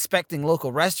dine, inspecting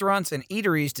local restaurants and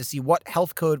eateries to see what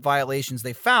health code violations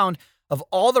they found. Of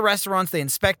all the restaurants they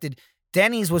inspected,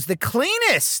 Denny's was the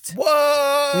cleanest.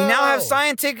 Whoa! We now have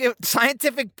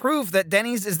scientific proof that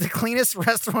Denny's is the cleanest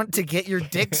restaurant to get your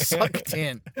dick sucked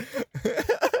in.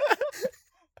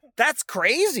 That's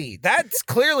crazy. That's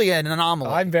clearly an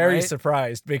anomaly. I'm very right?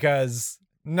 surprised because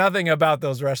nothing about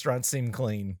those restaurants seem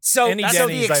clean. So Any That's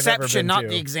Denny's the I've ever exception, been not to.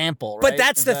 the example. But right?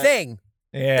 that's Is the that- thing.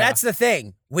 Yeah. That's the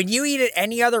thing. When you eat at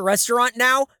any other restaurant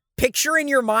now, picture in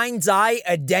your mind's eye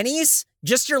a Denny's,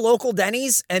 just your local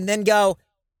Denny's, and then go,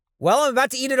 well, I'm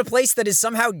about to eat at a place that is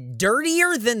somehow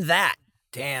dirtier than that.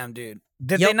 Damn, dude.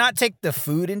 Did Yep. they not take the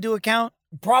food into account?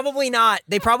 Probably not.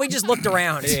 They probably just looked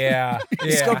around. yeah.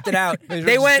 Yeah. Scoped it out. They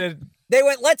They just went, did-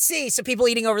 let's see. Some people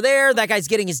eating over there. That guy's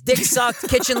getting his dick sucked.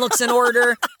 Kitchen looks in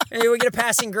order. Maybe we get a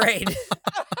passing grade.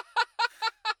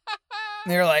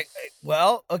 And they're like,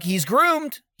 well, look, he's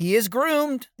groomed. He is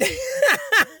groomed.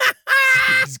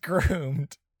 He's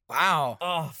groomed. Wow.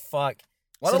 Oh, fuck.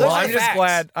 What So a those Well, are lot I'm the of just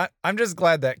facts. glad. I'm just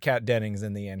glad that Kat Dennings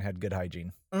in the end had good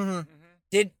hygiene. Mhm.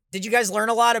 Did you guys learn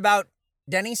a lot about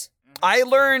Denny's? I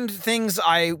learned things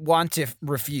I want to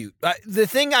refute. The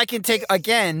thing I can take,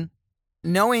 again,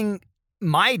 knowing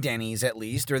my Denny's at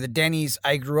least, or the Denny's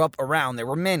I grew up around, there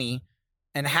were many,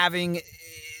 and having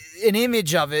an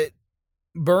image of it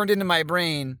burned into my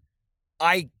brain,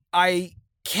 I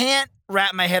can't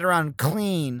wrap my head around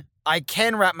clean. I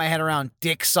can wrap my head around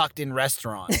dick sucked in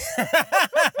restaurant.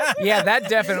 Yeah, that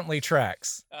definitely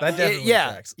tracks. That definitely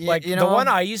yeah, tracks. y- Like you the know- one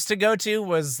I used to go to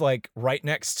was like right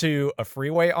next to a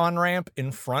freeway on ramp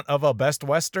in front of a Best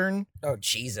Western, Oh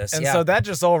Jesus! and yeah. so that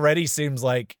just already seems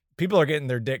like people are getting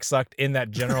their dick sucked in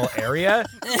that general area,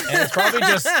 and it's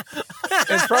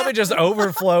probably just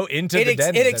overflow into the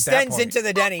Denny's. It extends into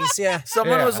the Denny's. Yeah.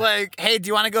 Someone Yeah. was like, "Hey, do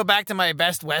you want to go back to my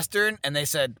Best Western?" And they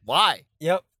said, "Why?"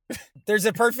 Yep. There's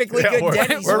a perfectly Yeah, good we're-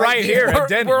 Denny's. we're right here at We're,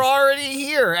 Denny's. we're already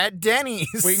here at Denny's.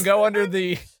 We can go under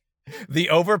the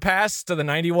overpass to the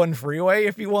 91 freeway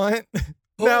if you want.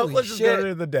 No, Holy let's just go shit.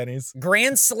 to the Denny's.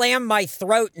 Grand slam my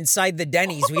throat inside the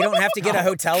Denny's. We don't have to get a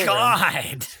hotel room.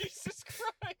 God.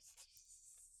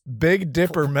 Big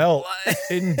Dipper melt,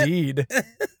 indeed.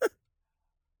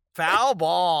 Foul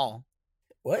ball.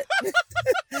 What?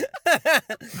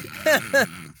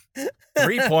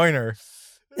 3-pointer.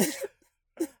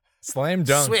 Slam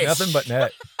dunk, Swish. nothing but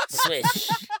net. Swish.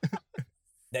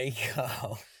 There you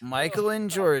go. Michael and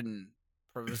Jordan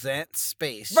present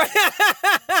space.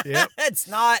 Yep. It's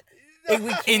not. We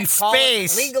can't In call it-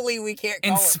 space. legally, we can't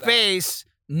In call it that. space,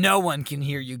 no one can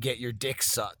hear you get your dick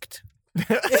sucked.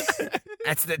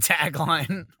 That's the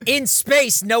tagline. In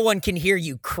space, no one can hear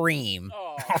you cream.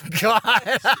 Oh, God.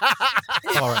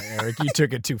 All right, Eric, you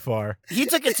took it too far. He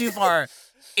took it too far.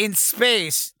 In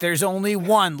space, there's only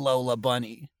one Lola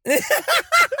Bunny.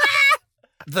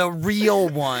 The real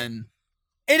one.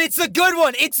 And it's the good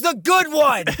one. It's the good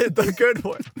one. The good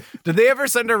one. Did they ever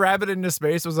send a rabbit into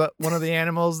space? Was that one of the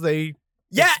animals they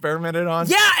Yeah. experimented on?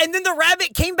 Yeah, and then the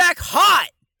rabbit came back hot.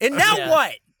 And now Yeah.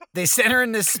 what? They sent her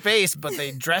into space, but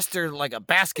they dressed her like a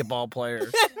basketball player.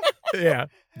 Yeah.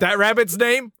 That rabbit's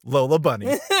name? Lola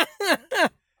Bunny.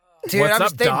 Dude, What's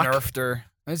up, they Doc? nerfed her.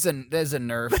 There's a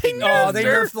nerf. Oh, they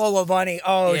nerfed Lola Bunny.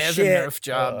 Oh, yeah, it's shit. a nerf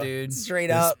job, dude. Straight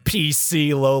This up.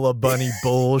 PC Lola Bunny Fucking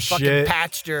bullshit.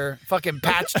 patched her. Fucking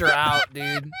patched her out,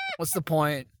 dude. What's the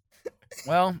point?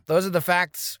 Well, those are the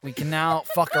facts. We can now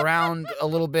fuck around a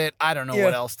little bit. I don't know Yeah.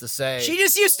 what else to say. She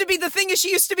just used to be, the thing is,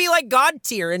 she used to be like God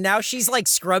tier, and now she's like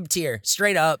scrub tier.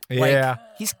 Straight up. Like, Yeah.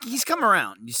 He's come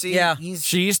around. You see? Yeah.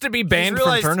 She used to be banned from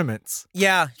realized- tournaments.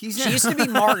 yeah. He's- She used to be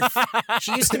Marth.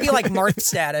 She used to be like Marth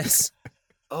status.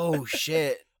 Oh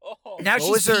shit. Now What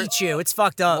was she's her- Pichu. It's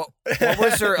fucked up. What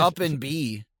was her up and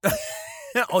B?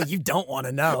 Oh, you don't want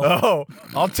to know. Oh,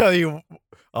 I'll tell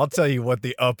you what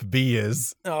the up B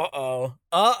is. Uh-oh.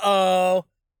 Uh-oh.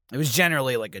 It was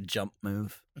generally like a jump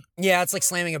move. Yeah, it's like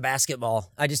slamming a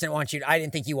basketball. I just didn't want you I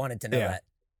didn't think you wanted to know Yeah. that.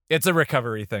 It's a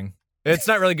recovery thing. It's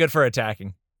not really good for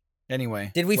attacking.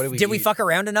 Anyway, Did we what did we eat? fuck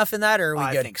around enough in that, or are we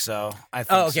I good? think so. I think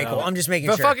Oh, okay, so. cool. I'm just making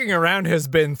The sure. fucking around has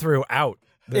been throughout.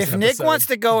 This If Nick episode. wants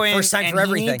to go in, First time and for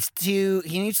everything.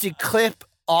 he needs to clip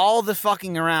all the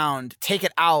fucking around, take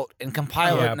it out, and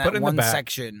compile Yeah, it in put that it in the one back.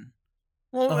 section.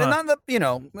 Well, Uh-huh. not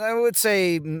the I would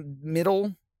say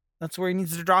middle. That's where he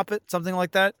needs to drop it, something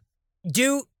like that.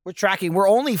 We're tracking. We're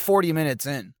only 40 minutes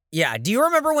in. Yeah. Do you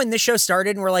remember when this show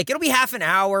started and we're like, it'll be half an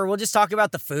hour. We'll just talk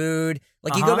about the food.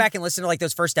 Like you go Uh-huh. back and listen to like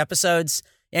those first episodes.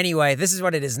 Anyway, this is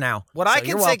what it is now. What So I can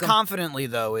you're say welcome. confidently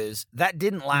though is that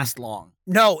didn't last long.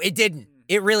 No, it didn't.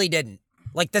 It really didn't.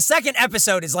 Like the second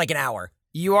episode is like an hour.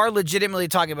 You are legitimately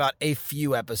talking about a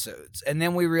few episodes, and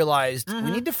then we realized we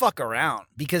Mhm. need to fuck around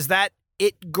because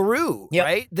it grew, Yep.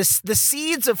 right? The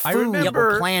seeds of I food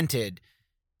remember- were planted,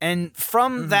 and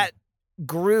from Mhm. that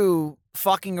grew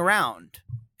fucking around.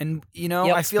 And Yep.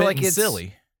 I feel like Spitting it's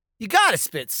silly. You gotta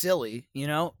spit silly,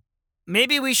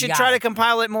 Maybe we should You try gotta. to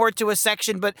compile it more to a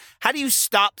section, but how do you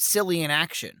stop silly in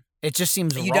action? It just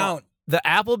seems You wrong. don't. The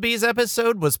Applebee's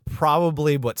episode was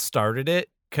probably what started it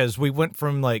because we went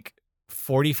from like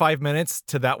 45 minutes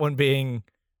to that one being,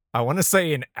 I want to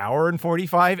say, an hour and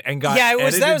 45, and got Yeah, that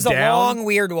was edited a down. long,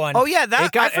 weird one. Oh yeah, that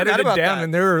It got I forgot edited about down, that.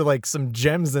 and there were like some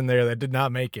gems in there that did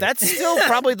not make it. That's still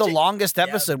probably the longest Yeah,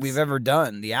 episode we've ever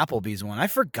done, the Applebee's one. I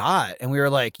forgot. And we were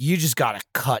like, you just got to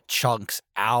cut chunks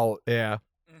out. yeah.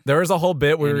 There was a whole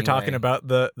bit where we were talking Anyway. about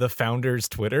the founder's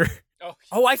Twitter.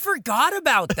 Oh, I forgot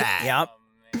about that. Yep.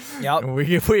 Yep. And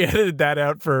we edited that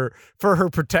out for her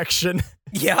protection.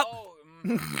 Yep.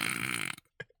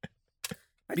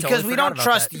 Because we don't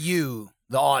trust you,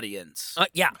 the audience.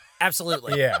 Yeah,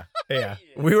 absolutely. Yeah.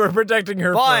 We were protecting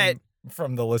her But from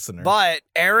from the listener. But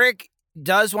Eric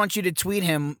does want you to tweet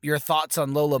him your thoughts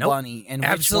on Lola Nope. Bunny and which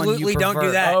Absolutely one you don't do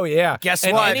prefer. that. Oh yeah. Guess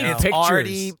And what? Any It's pictures?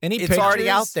 already Any it's already pictures?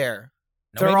 out there.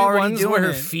 Maybe They're already ones doing where her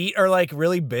it. feet are like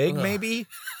really big, maybe.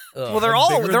 Well, they're Like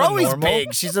bigger they're than always normal?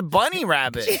 big. She's a bunny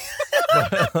rabbit.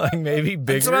 Like maybe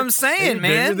bigger. That's what I'm saying,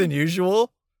 maybe bigger man. than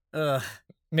usual. Ugh.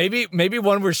 Maybe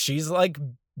one where she's like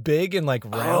big and like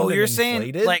round. Oh, and you're saying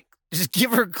inflated? like just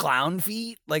give her clown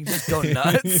feet, like just go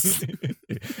nuts.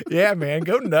 Yeah, man,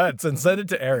 go nuts and send it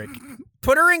to Eric.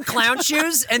 Put her in clown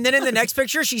shoes, and then in the next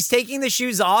picture, she's taking the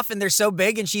shoes off, and they're so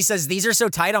big, and she says, "These are so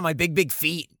tight on my big, big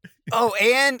feet." Oh,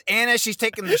 and as she's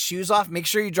taking the shoes off, make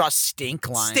sure you draw stink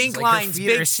lines. Stink Like, her lines, feet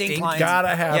big are stink stinky. lines.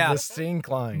 Gotta have Yeah. the stink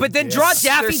line. But then Yeah. draw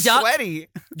Daffy They're Duck. sweaty.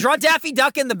 Draw Daffy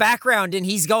Duck in the background, and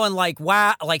he's going like,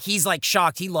 "Wow!" Like he's like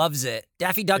shocked. He loves it.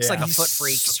 Daffy Duck's Yeah. like a He's foot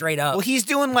freak, so- straight up. Well, he's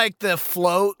doing like the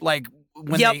float, like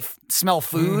when Yep. they smell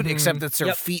food, Mhm. except it's her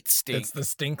Yep. feet stink. It's the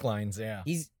stink lines. Yeah.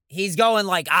 He's going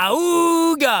like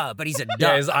 "Auga," but he's a duck.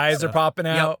 Yeah, his eyes are popping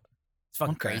Yep. out. It's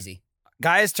fucking Okay. crazy.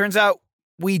 Guys, turns out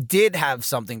we did have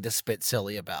something to spit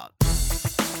silly about.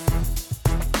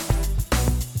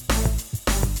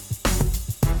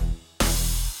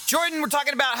 Jordan, we're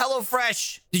talking about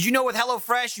HelloFresh. Did you know with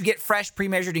HelloFresh, you get fresh,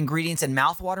 pre-measured ingredients and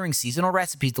mouth-watering seasonal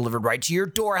recipes delivered right to your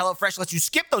door? HelloFresh lets you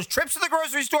skip those trips to the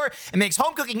grocery store and makes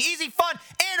home cooking easy, fun,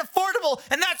 and affordable.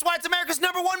 And that's why it's America's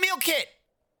 #1 meal kit.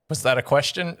 Was that a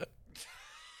question?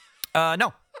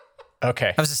 No,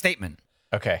 Okay. that was a statement.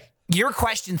 Okay. Your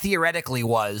question theoretically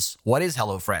was, what is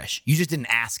HelloFresh? You just didn't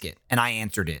ask it, and I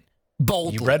answered it.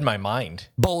 Boldly. You read my mind.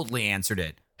 Boldly answered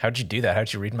it. How'd you do that?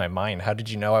 How'd you read my mind? How did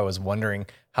you know I was wondering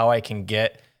how I can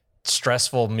get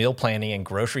stressful meal planning and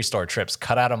grocery store trips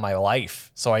cut out of my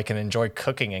life so I can enjoy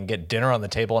cooking and get dinner on the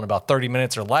table in about 30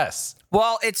 minutes or less?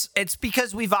 Well, it's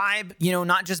because we vibe,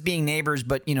 not just being neighbors,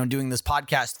 but, doing this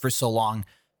podcast for so long.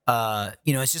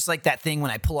 It's just like that thing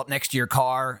when I pull up next to your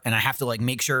car and I have to like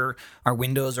make sure our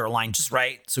windows are aligned just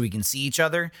right so we can see each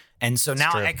other. And so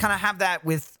now true. I kind of have that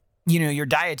with, your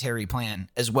dietary plan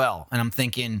as well. And I'm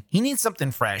thinking he needs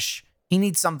something fresh. He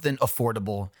needs something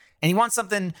affordable, and he wants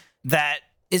something that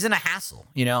isn't a hassle,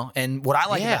 And what I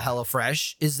like Yeah. about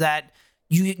HelloFresh is that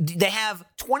they have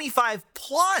 25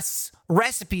 plus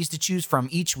recipes to choose from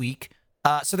each week.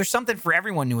 So there's something for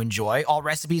everyone to enjoy. All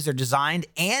recipes are designed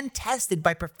and tested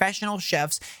by professional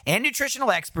chefs and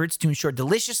nutritional experts to ensure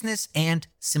deliciousness and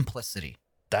simplicity.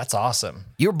 That's awesome.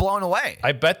 You're blown away.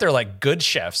 I bet they're like good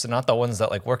chefs and not the ones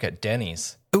that like work at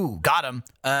Denny's. Ooh, got him.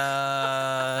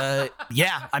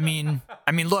 Yeah. I mean,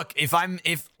 look,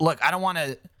 I don't want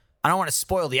to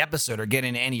spoil the episode or get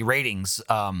into any ratings.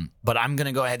 But I'm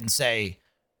gonna go ahead and say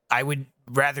I would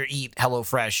rather eat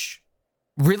HelloFresh.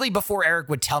 Really, before Eric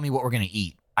would tell me what we're gonna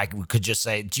eat, I could just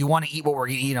say, "Do you want to eat what we're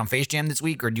gonna eat on Face Jam this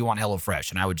week, or do you want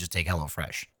HelloFresh?" And I would just take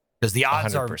HelloFresh because the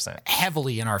odds 100%. are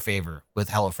heavily in our favor with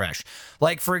HelloFresh.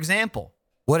 Like for example,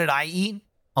 what did I eat?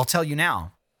 I'll tell you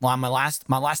now. Well, my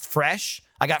last fresh,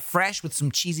 I got fresh with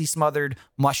some cheesy smothered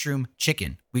mushroom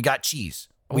chicken. We got cheese.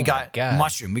 We Oh my got God.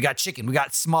 mushroom. We got chicken. We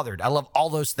got smothered. I love all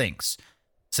those things.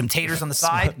 Some taters on the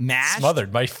side, mashed.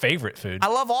 Smothered, my favorite food. I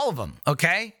love all of them.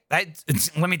 Okay, let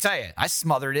me tell you, I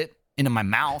smothered it into my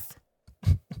mouth.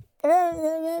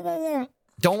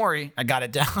 Don't worry, I got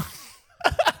it down.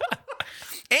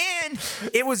 And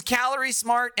it was calorie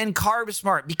smart and carb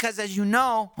smart because, as you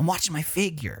know, I'm watching my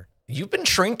figure. You've been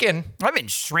shrinking, I've been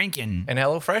shrinking. and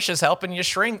HelloFresh is helping you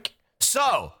shrink.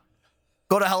 So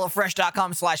go to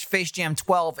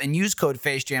HelloFresh.com/FaceJam12 and use code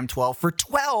FaceJam12 for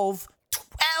 12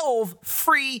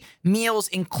 free meals,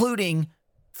 including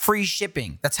free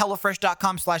shipping. That's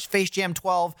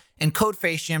HelloFresh.com/FaceJam12 and code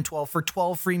FaceJam12 for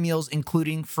 12 free meals,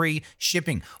 including free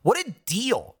shipping. What a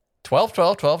deal. 12,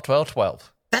 12, 12, 12,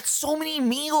 12. That's so many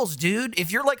meals, dude. If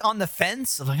you're like on the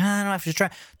fence, like, I don't know, I have to try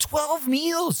 12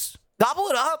 meals. Gobble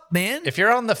it up, man. If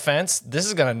you're on the fence, this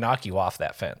is going to knock you off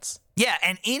that fence. Yeah,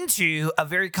 and into a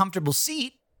very comfortable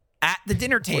seat at the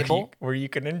dinner table. Where you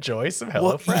can enjoy some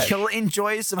Well, HelloFresh. you'll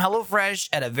enjoy some HelloFresh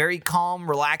at a very calm,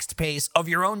 relaxed pace of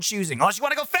your own choosing, unless you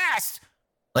want to go fast,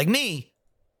 like me.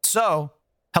 So,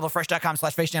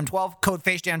 HelloFresh.com/FaceJam12, code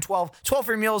FaceJam12, 12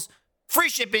 free meals, free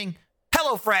shipping.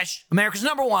 HelloFresh, America's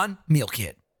 #1 meal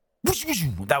kit. Whoosh, whoosh.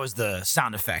 That was the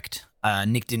sound effect.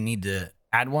 Nick didn't need to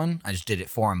add one. I just did it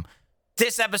for him.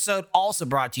 This episode also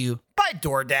brought to you by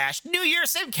DoorDash. New Year,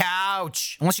 same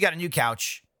couch. Unless you got a new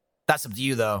couch. That's up to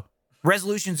you, though.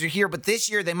 Resolutions are here, but this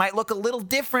year they might look a little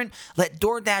different. Let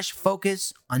DoorDash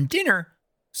focus on dinner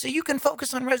so you can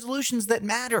focus on resolutions that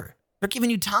matter. They're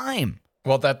giving you time.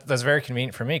 Well, that's very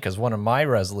convenient for me because one of my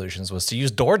resolutions was to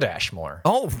use DoorDash more.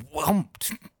 Oh,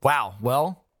 wow.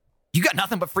 Well, You got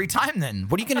nothing but free time then.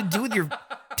 What are you going to do with your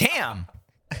damn?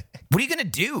 What are you going to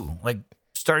do? Like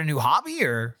start a new hobby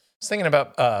or? I was thinking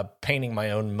about painting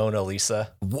my own Mona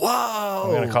Lisa. Whoa.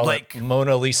 I'm going to call like, it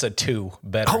Mona Lisa 2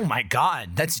 better. Oh my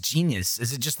God. That's genius.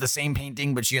 Is it just the same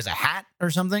painting, but she has a hat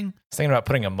or something? I was thinking about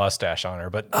putting a mustache on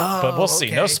her, but we'll see.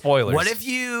 Okay. No spoilers. What if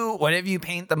you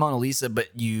paint the Mona Lisa, but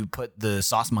you put the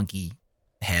sauce monkey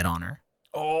head on her?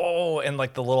 Oh, and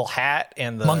like the little hat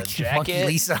and the jacket. Monkey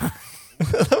Lisa.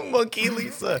 Monkey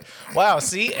Lisa. Wow,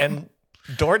 see? And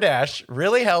DoorDash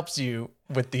really helps you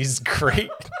with these great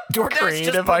DoorDash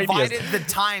creative just provided ideas. the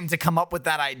time to come up with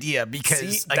that idea because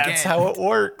See, again, that's how it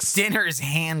works. dinner is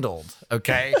handled,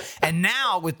 okay? And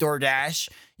now with DoorDash,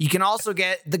 you can also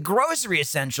get the grocery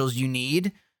essentials you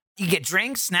need. You get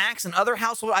drinks, snacks, and other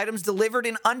household items delivered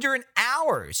in under an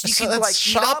hour. So you So can that's like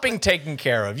eat up. shopping taken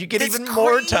care of. You get That's even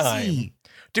more crazy. time.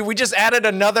 Dude, we just added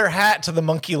another hat to the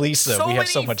Monkey Lisa. We have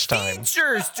so many much time.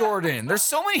 Features, Jordan. There's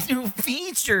so many new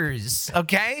features.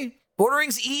 Okay,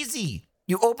 ordering's easy.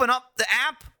 You open up the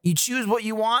app, you choose what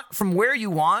you want from where you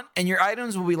want, and your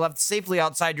items will be left safely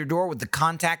outside your door with the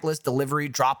contactless delivery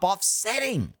drop-off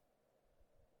setting.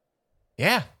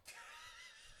 Yeah.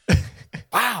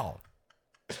 Wow.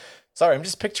 Sorry, I'm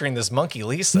just picturing this Monkey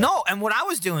Lisa. No, and what I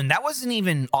was doing, that wasn't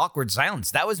even awkward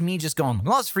silence. That was me just going,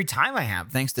 well, it's free time I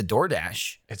have thanks to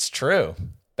DoorDash. It's true.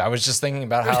 I was just thinking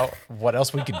about what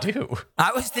else we could do.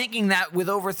 I was thinking that with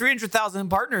over 300,000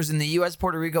 partners in the U.S.,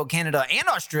 Puerto Rico, Canada, and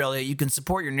Australia, you can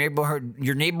support your neighborhood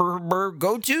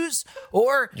go-tos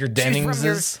or Your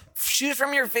Denningses. choose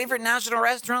from your favorite national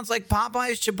restaurants like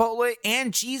Popeyes, Chipotle,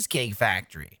 and Cheesecake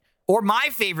Factory. Or my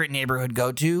favorite neighborhood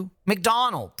go-to,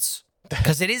 McDonald's,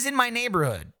 because it is in my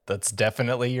neighborhood. That's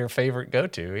definitely your favorite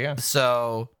go-to, yeah.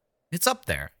 So it's up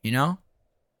there, you know?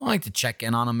 I like to check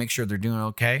in on them, make sure they're doing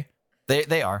okay.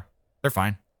 They are. They're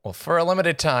fine. Well, for a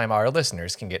limited time, our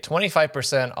listeners can get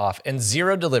 25% off and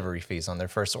 0 delivery fees on their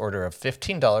first order of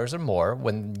 $15 or more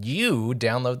when you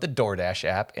download the DoorDash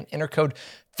app and enter code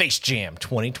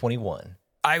FaceJam2021.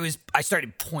 I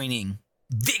started pointing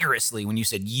vigorously when you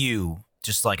said you.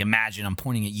 Just like imagine I'm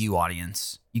pointing at you,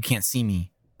 audience. You can't see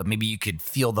me, but maybe you could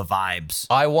feel the vibes.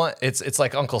 It's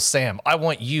like Uncle Sam. I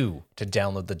want you to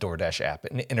download the DoorDash app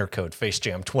and enter code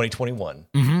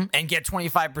FaceJam2021. And get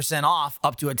 25% off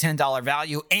up to a $10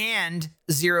 value and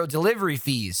 0 delivery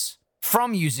fees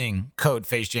from using code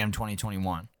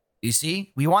FaceJam2021. You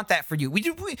see? We want that for you. We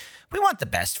want the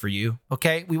best for you,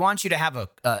 okay? We want you to have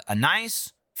a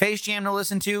nice Face Jam to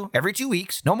listen to every 2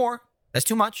 weeks. No more. That's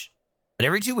too much. But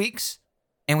every 2 weeks.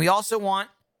 And we also want,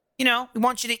 we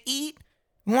want you to eat.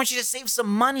 We want you to save some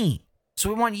money. So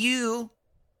we want you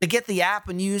to get the app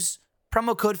and use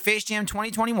promo code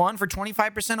FaceJam2021 for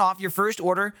 25% off your first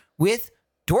order with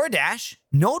DoorDash.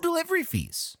 No delivery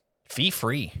fees.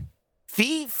 Fee-free.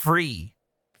 Fee-free.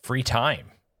 Free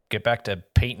time. Get back to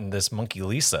painting this Monkey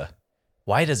Lisa.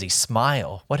 Why does he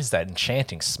smile? What is that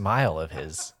enchanting smile of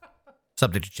his?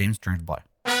 Subject to James Turns Black.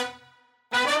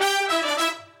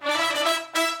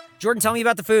 Jordan, tell me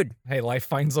about the food. Hey, life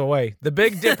finds a way. The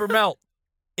Big Dipper Melt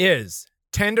is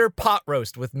tender pot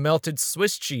roast with melted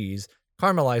Swiss cheese,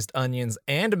 caramelized onions,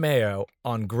 and mayo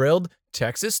on grilled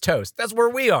Texas toast. That's where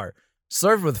we are.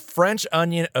 Served with French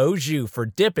onion au jus for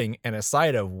dipping and a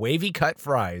side of wavy cut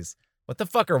fries. What the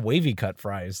fuck are wavy cut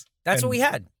fries? That's And- what we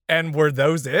had. And were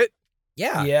those it?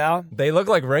 Yeah. Yeah. They look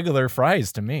like regular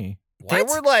fries to me. They What?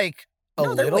 were like a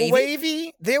No, they're little wavy.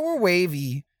 wavy. They were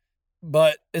wavy.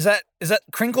 But is that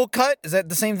crinkle cut? Is that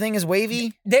the same thing as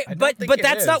wavy? They, I don't but think but it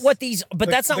that's not is. what these. But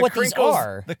that's not what these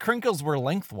are. The crinkles were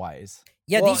lengthwise.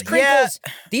 Yeah, Well, these crinkles.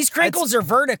 These crinkles are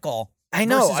vertical. I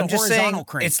know. versus a I'm just saying horizontal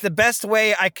crink. it's the best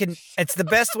way I can. It's the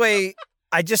best way.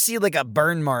 I just see like a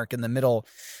burn mark in the middle.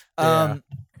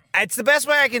 It's the best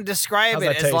way I can describe How's it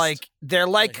that as taste? like they're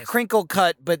like crinkle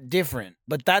cut but different.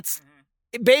 But that's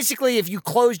basically if you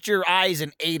closed your eyes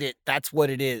and ate it, that's what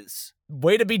it is.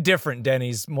 Way to be different,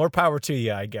 Denny's. More power to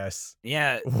you, I guess.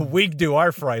 Yeah. We do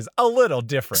our fries a little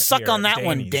different. Suck here on at that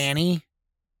one, Danny's.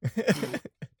 Danny.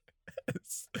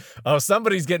 Oh,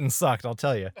 somebody's getting sucked, I'll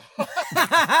tell you.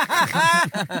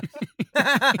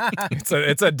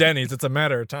 It's a Denny's. It's a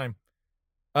matter of time.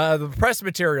 The press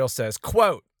material says,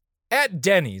 quote, at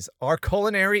Denny's, our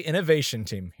culinary innovation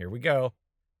team, here we go.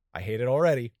 I hate it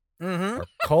already. Our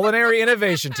culinary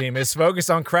innovation team is focused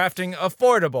on crafting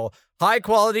affordable,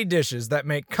 high-quality dishes that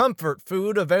make comfort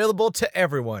food available to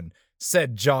everyone,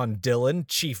 said John Dillon,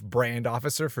 Chief Brand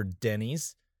Officer for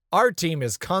Denny's. Our team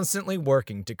is constantly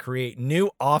working to create new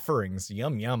offerings.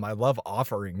 Yum, yum. I love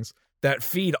offerings that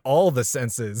feed all the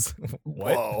senses.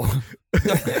 What? Whoa.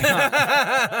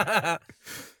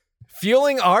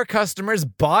 fueling our customers'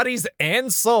 bodies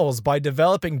and souls by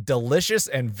developing delicious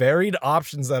and varied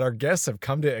options that our guests have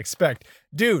come to expect.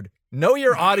 Dude, know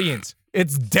your audience.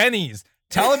 It's Denny's.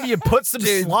 Tell them you put some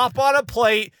slop on a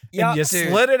plate and you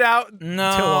slid it out to 'em.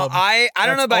 I don't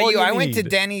know That's about all you. I went to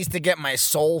need. Denny's to get my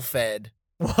soul fed.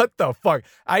 What the fuck?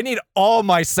 I need all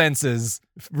my senses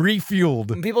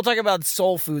refueled. When people talk about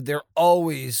soul food, they're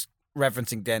always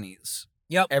referencing Denny's.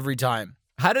 Yep. Every time.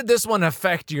 How did this one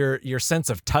affect your sense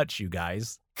of touch, you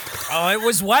guys? Oh, it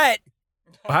was wet.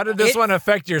 How did this one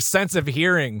affect your sense of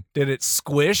hearing? Did it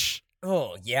squish?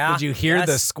 Oh, yeah. Did you hear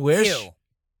the squish? Ew.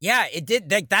 Yeah, it did.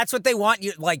 That's what they want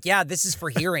you. Like, yeah, this is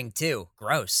for hearing too.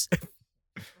 Gross.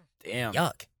 Damn.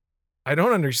 Yuck. I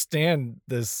don't understand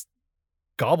this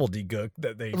gobbledygook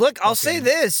that they Look, I'll say fucking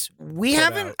this. We put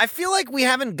haven't, out. I feel like we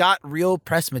haven't got real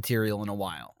press material in a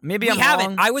while. Maybe We I'm haven't.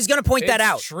 wrong. I was going to point that It's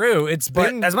out. True. It's But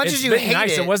been as much it's as you been hate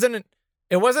nice. it-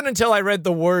 It wasn't until I read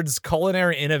the words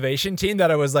culinary innovation team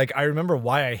that I was like, I remember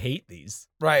why I hate these.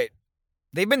 Right.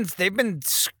 They've been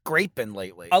scraping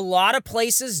lately. A lot of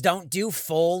places don't do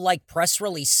full like press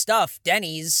release stuff.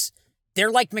 Denny's,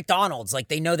 they're like McDonald's. Like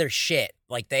they know their shit.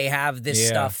 Like they have this Yeah.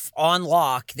 stuff on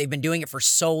lock. They've been doing it for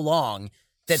so long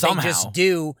that Somehow. they just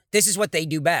do. This is what they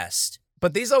do best.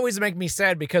 But these always make me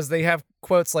sad because they have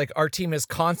quotes like, our team is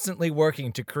constantly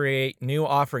working to create new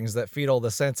offerings that feed all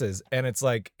the senses. And it's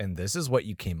like, and this is what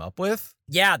you came up with?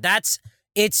 Yeah,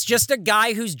 it's just a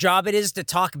guy whose job it is to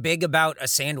talk big about a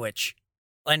sandwich.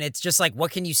 And it's just like,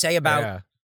 what can you say about Yeah.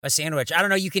 a sandwich? I don't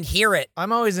know. You can hear it.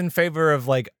 I'm always in favor of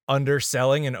like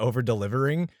underselling and over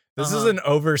delivering. This is an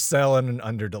oversell and an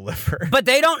underdeliver. But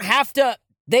they don't have to.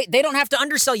 They don't have to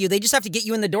undersell you. They just have to get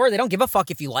you in the door. They don't give a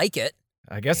fuck if you like it.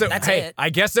 I guess it. That's hey, it. I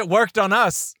guess it worked on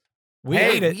us. We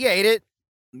ate it. We ate it.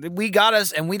 We got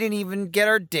us, and we didn't even get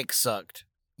our dick sucked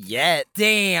yet.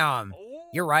 Damn.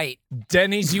 You're right.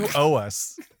 Denny's, you owe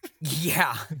us.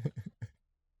 Yeah.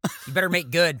 You better make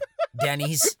good,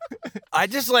 Denny's. I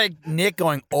just like Nick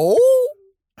going, oh?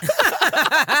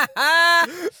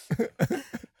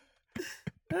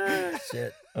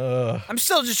 Shit. I'm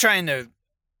still just trying to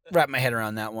wrap my head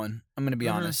around that one. I'm going to be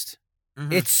honest.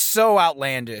 Mhm. It's so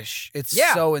outlandish. It's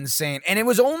Yeah. so insane. And it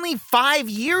was only 5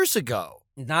 years ago.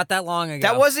 Not that long ago.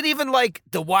 That wasn't even like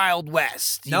the Wild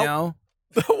West, you Nope. know?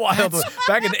 The Wild West.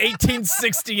 Back in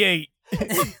 1868. You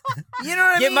know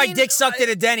what I Get mean? my dick sucked at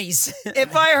a Denny's.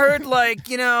 If I heard like,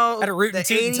 you know, Had a root the and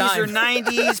toot in 80s or time.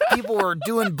 90s, people were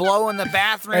doing blow in the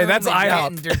bathroom. Hey, that's and IHOP.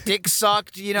 getting their dick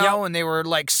sucked, you know, and they were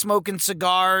like smoking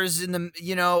cigars in the,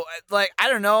 you know, like, I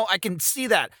don't know. I can see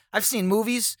that. I've seen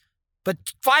movies, but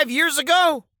 5 years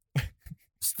ago,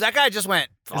 that guy just went,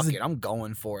 fuck it, I'm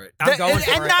going for it. I'm going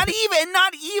for and it.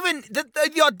 not even,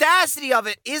 the audacity of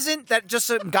it isn't that just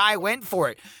some guy went for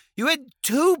it. You had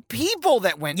two people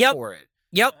that went Yep. for it.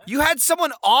 Yep. You had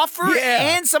someone offer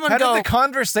and someone How go, did the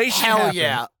conversation hell happen?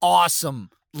 yeah, awesome,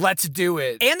 let's do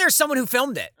it. And there's someone who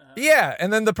filmed it. Yeah,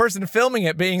 and then the person filming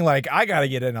it being like, I gotta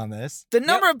get in on this. The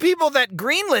number of people that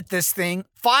greenlit this thing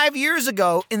 5 years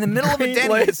ago in the middle of a Greenlit.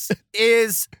 Denny's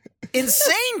is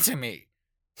insane to me.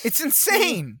 It's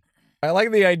insane. I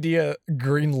like the idea,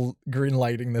 green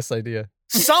lighting this idea.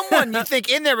 Someone you think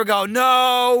in there would go,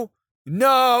 no.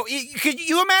 Could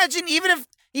you imagine even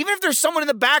if there's someone in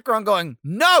the background going,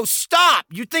 no, stop,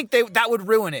 you think that would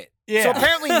ruin it. Yeah. So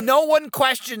apparently no one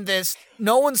questioned this.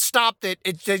 No one stopped it.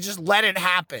 They just let it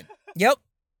happen. Yep.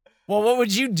 Well, what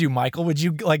would you do, Michael? Would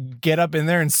you like get up in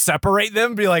there and separate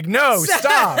them? Be like, no,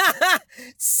 stop.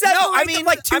 Separate them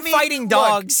like two fighting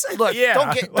dogs. Look, Yeah, don't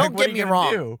like, get what are me you gonna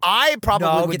wrong. do? I probably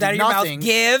No, would get that do out of nothing.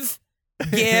 your mouth.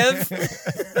 Give.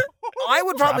 I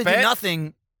would probably Drop do it.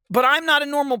 nothing, but I'm not a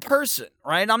normal person,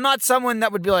 right? I'm not someone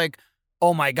that would be like,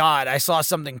 oh my God, I saw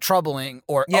something troubling,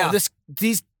 or Yeah.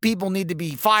 these people need to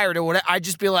be fired or whatever. I'd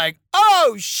just be like,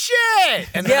 oh shit.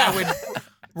 And then I would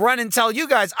run and tell you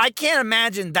guys. I can't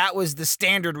imagine that was the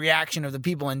standard reaction of the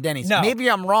people in Denny's. No. Maybe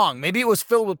I'm wrong. Maybe it was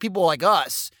filled with people like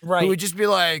us Right. who would just be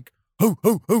like, hoo.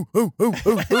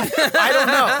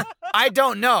 I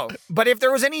don't know. But if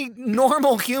there was any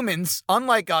normal humans,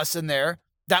 unlike us in there,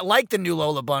 that like the new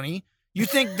Lola Bunny, you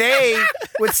think they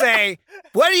would say,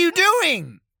 what are you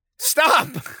doing? Stop.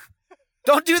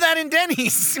 Don't do that in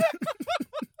Denny's.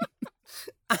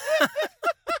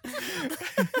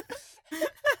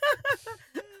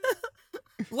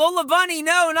 Lola Bunny,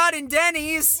 no, not in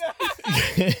Denny's.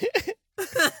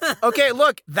 Okay,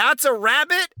 look, that's a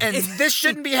rabbit, and this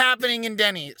shouldn't be happening in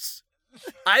Denny's.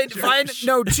 I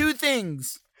know two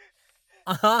things.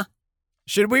 Uh-huh.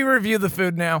 Should we review the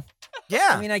food now? Yeah.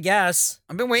 I mean, I guess.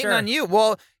 I've been waiting Sure. on you.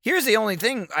 Well, here's the only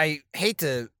thing I hate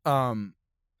to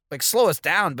like slow us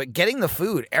down, but getting the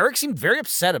food, Eric seemed very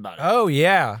upset about it. Oh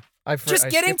yeah. Just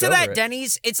getting to that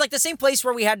Denny's. It's like the same place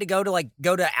where we had to go to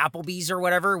Applebee's or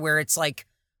whatever, where it's like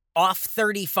off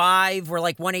 35, where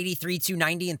like 183,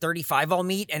 290, and 35 all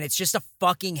meet, and it's just a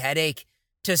fucking headache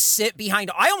to sit behind.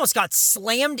 I almost got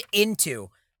slammed into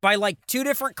by like 2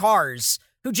 different cars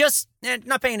who just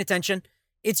not paying attention.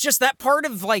 It's just that part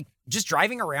of like just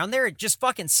driving around there. It just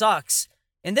fucking sucks.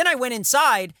 And then I went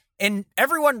inside and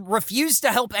everyone refused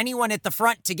to help anyone at the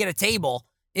front to get a table.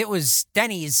 It was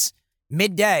Denny's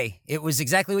midday. It was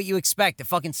exactly what you expect. It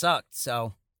fucking sucked.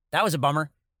 So that was a bummer.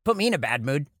 Put me in a bad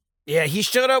mood. Yeah, he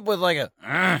showed up with like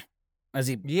a as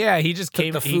he he just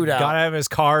came. the He food out. got out of his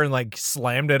car and like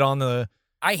slammed it on the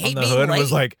I hate on the being hood late. and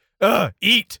was like,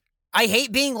 eat. I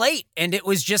hate being late. And it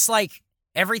was just like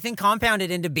everything compounded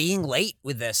into being late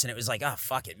with this. And it was like, oh,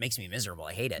 fuck, it makes me miserable.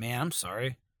 I hate it. man, I'm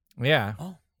sorry. Yeah.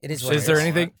 Oh, it is what Is it there is.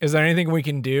 anything? Is there anything we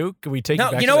can do? Can we take No,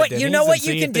 you back you know to what- the you Denny's know what and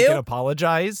you see can if they do? Can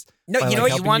apologize. No, by, you know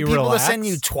like, what You helping want people relax? to send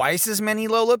you twice as many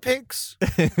Lola pics?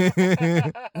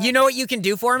 you know what you can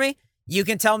do for me? You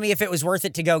can tell me if it was worth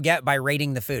it to go get by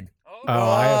rating the food.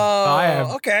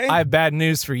 Okay. I have bad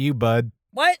news for you, bud.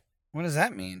 What? What does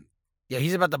that mean? Yeah,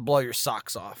 he's about to blow your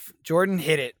socks off. Jordan,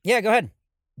 hit it. Yeah, go ahead.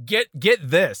 Get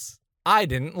this. I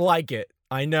didn't like it.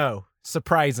 I know.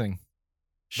 Surprising.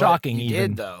 Shocking But you even.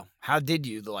 did, though. How did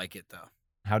you like it, though?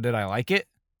 How did I like it?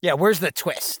 Yeah, where's the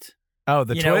twist? Oh,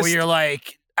 the you twist. know, where you're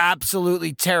like,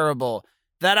 absolutely terrible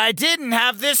that I didn't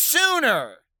have this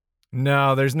sooner.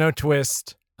 No, there's no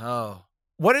twist. Oh,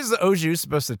 What is the au jus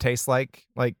supposed to taste like?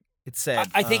 Like it said.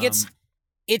 I think it's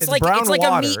it's like brown it's like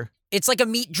water. a meat. It's like a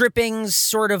meat drippings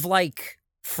sort of like.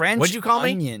 French What'd you call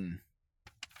me? onion.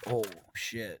 Oh,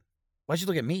 shit. Why'd you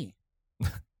look at me?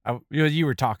 You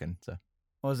were talking. So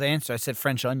What was the answer? I said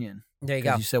French onion. There you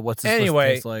 'Cause go. You said, what's this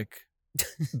Anyway. supposed to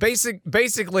taste like?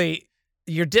 basically,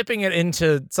 you're dipping it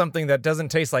into something that doesn't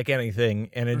taste like anything,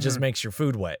 and it just Mhm. makes your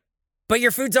food wet. But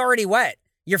your food's already wet.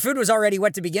 Your food was already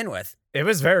wet to begin with. It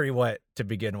was very wet to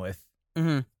begin with.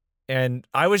 Mm-hmm. And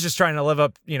I was just trying to live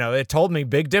up, it told me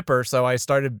Big Dipper, so I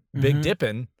started Big Mhm.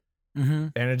 Dipping, Mm-hmm.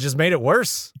 and it just made it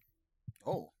worse.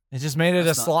 Oh, It just made it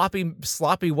That's a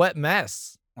sloppy, wet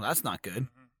mess. well, that's not good.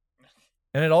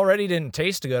 And it already didn't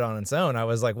taste good on its own. I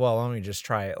was like, well, let me just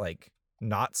try it like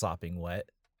not sopping wet.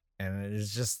 And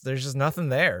there's just nothing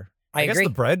there. I guess agree.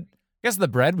 the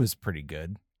bread was pretty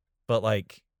good. But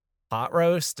like pot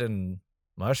roast and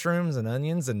mushrooms and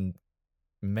onions and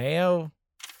mayo.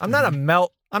 I'm not a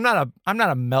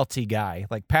melty guy.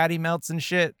 Like patty melts and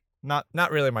shit. Not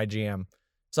really my jam.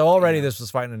 So already Yeah. this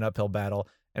was fighting an uphill battle.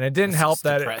 And it didn't This help is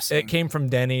that depressing. it came from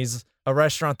Denny's, a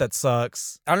restaurant that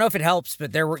sucks. I don't know if it helps,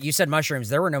 but you said mushrooms.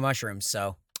 There were no mushrooms,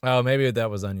 so Oh, maybe that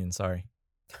was onion. Sorry,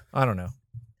 I don't know.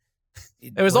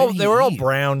 It was What all did they he were all eat?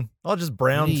 brown, all just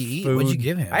brown What did he eat? food. What'd you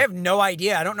give him? I have no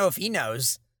idea. I don't know if he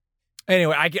knows.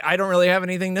 Anyway, I don't really have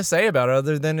anything to say about it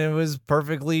other than it was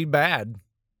perfectly bad.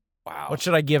 Wow. What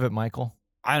should I give it, Michael?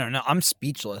 I don't know. I'm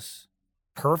speechless.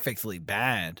 Perfectly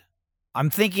bad. I'm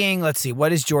thinking, let's see,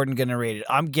 what is Jordan going to rate it?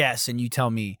 I'm guessing you tell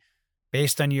me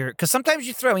based on your, because sometimes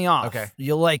you throw me off. Okay.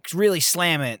 You'll like really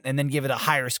slam it and then give it a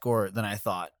higher score than I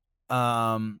thought.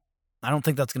 I don't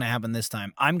think that's going to happen this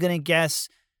time. I'm going to guess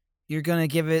you're going to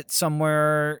give it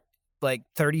somewhere like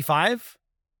 35.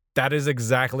 That is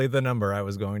exactly the number I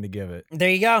was going to give it. There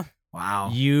you go. Wow.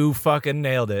 You fucking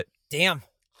nailed it. Damn.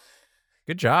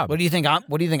 Good job. What do you think I'm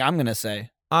going to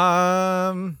say?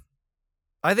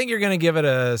 I think you're gonna give it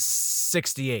a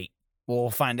 68. We'll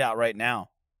find out right now.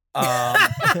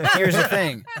 Here's the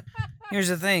thing.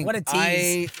 What a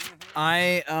tease.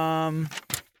 I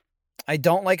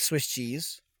don't like Swiss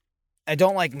cheese. I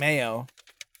don't like mayo.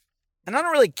 And I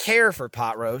don't really care for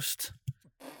pot roast.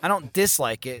 I don't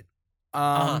dislike it.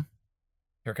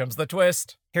 Here comes the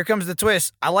twist. Here comes the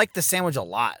twist. I like the sandwich a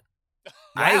lot.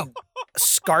 I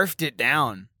scarfed it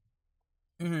down.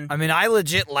 Mhm. I mean, I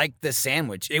legit liked the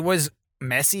sandwich. It was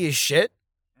messy as shit.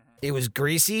 It was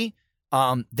greasy.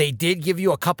 They did give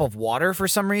you a cup of water for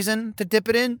some reason to dip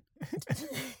it in.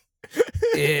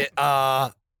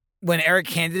 When Eric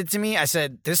handed it to me, I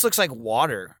said, "This looks like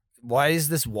water. Why is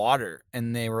this water?"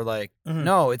 And they were like, Mhm.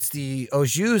 "No, it's the au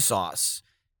jus sauce."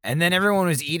 And then everyone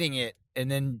was eating it, and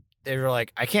then they were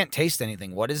like, "I can't taste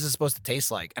anything. What is this supposed to taste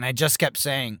like?" And I just kept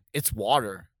saying, "It's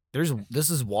water. This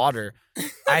is water."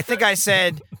 I think I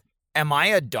said, "Am I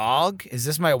a dog? Is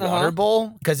this my water bowl?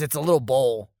 Because it's a little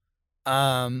bowl."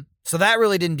 So that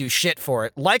really didn't do shit for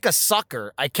it. Like a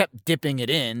sucker, I kept dipping it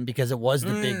in because it was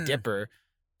the Big Dipper.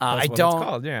 That's what it's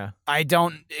called, yeah.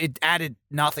 It added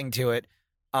nothing to it.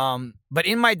 But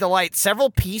in my delight,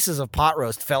 several pieces of pot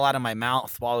roast fell out of my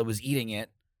mouth while I was eating it.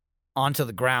 onto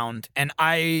the ground, and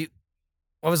I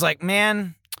was like,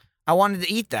 man, I wanted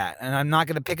to eat that, and I'm not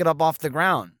going to pick it up off the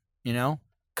ground,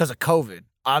 because of COVID.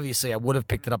 Obviously, I would have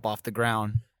picked it up off the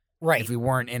ground Right. if we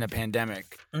weren't in a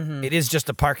pandemic. Mhm. It is just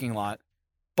a parking lot.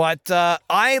 But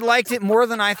I liked it more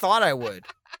than I thought I would.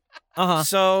 Uh-huh.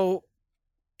 So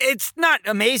it's not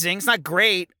amazing. It's not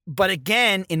great. But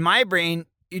again, in my brain,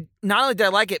 not only did I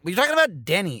like it, but you're talking about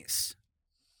Denny's.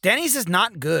 Denny's is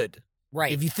not good.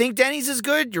 Right. If you think Denny's is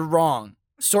good, you're wrong.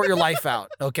 Sort your life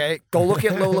out, okay? Go look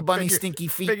at Lola Bunny's stinky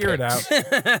feet. Figure it pics,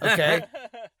 out. okay?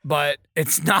 But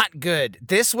it's not good.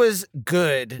 This was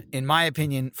good, in my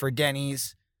opinion, for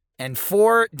Denny's. And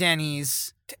for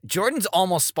Denny's, Jordan's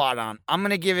almost spot on. I'm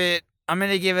gonna give it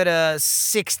a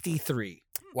 63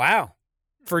 Wow.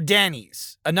 for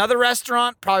Denny's. Another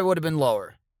restaurant probably would have been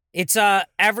lower. It's a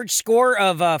average score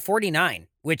of 49,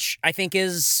 which I think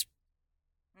is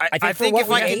I for think what if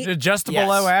we I ate- Just Yes.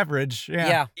 below average.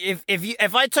 Yeah.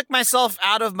 if I took myself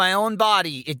out of my own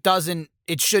body,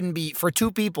 it shouldn't be for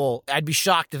two people. I'd be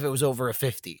shocked if it was over a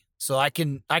 50. So I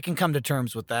can come to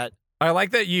terms with that. I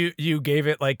like that you gave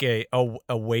it like a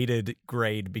weighted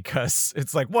grade because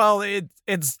it's like, well,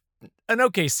 it's an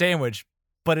okay sandwich,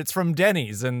 but it's from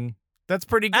Denny's and that's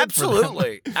pretty good. For them.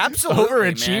 Absolutely. Absolutely.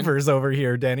 man. Overachievers over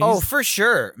here, Denny's. Oh, for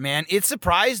sure, man. It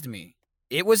surprised me.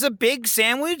 It was a big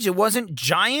sandwich. It wasn't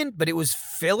giant, but it was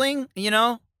filling,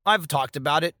 I've talked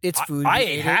about it. It's food. I We ate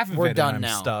ate half it. of We're it done and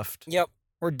I'm now. stuffed. Yep.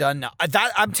 We're done now.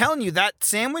 I'm telling you, that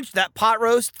sandwich, that pot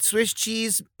roast, Swiss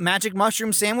cheese, magic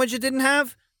mushroom sandwich it didn't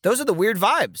have, those are the weird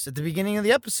vibes at the beginning of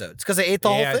the episode. It's because I ate the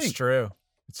whole thing. It's true.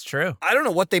 It's true. I don't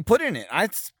know what they put in it. I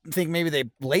think maybe they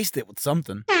laced it with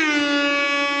something.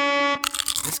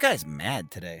 This guy's mad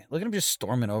today. Look at him just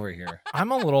storming over here.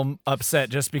 I'm a little upset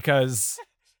just because,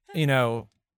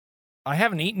 I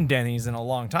haven't eaten Denny's in a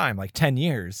long time, like 10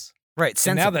 years. Right,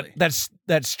 And now sensibly.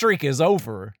 that streak is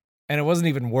over and it wasn't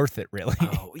even worth it, really.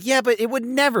 Oh, yeah, but it would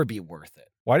never be worth it.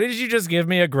 Why did you just give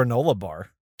me a granola bar?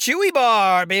 Chewy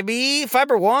bar, baby.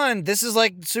 Fiber One. This is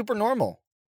like super normal.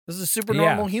 This is a super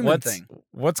normal human thing.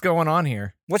 What's going on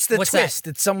here? What's the What's twist?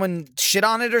 Did someone shit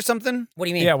on it or something? What do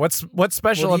you mean? Yeah, what's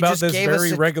special Well, you about just this gave us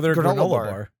very a regular granola granola bar.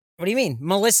 bar? What do you mean?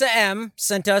 Melissa M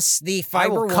sent us the I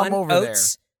will Fiber come One over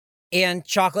oats and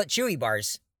chocolate chewy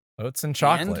bars. Oats and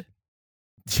chocolate.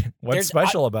 What's There's-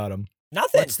 special about them?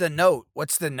 Nothing. What's the note?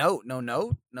 What's the note? No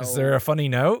note? No. Is there a funny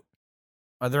note?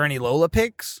 Are there any Lola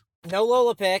pics? No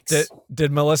Lola picks.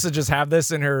 Did Melissa just have this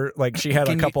in her, like she had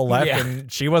Can a you- couple left yeah.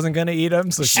 and she wasn't going to eat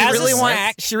them? So She As a really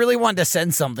snack- She really wanted to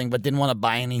send something, but didn't want to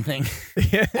buy anything.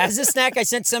 As a snack, I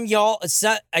sent y'all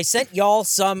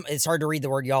some, it's hard to read the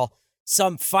word y'all,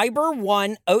 some Fiber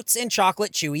One oats and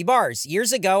chocolate chewy bars.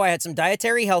 Years ago, I had some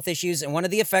dietary health issues, and one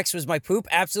of the effects was my poop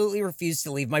absolutely refused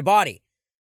to leave my body.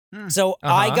 So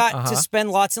I got to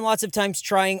spend lots and lots of times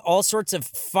trying all sorts of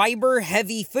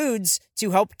fiber-heavy foods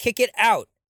to help kick it out.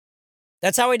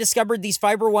 That's how I discovered these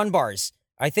Fiber One bars.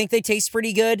 I think they taste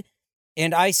pretty good,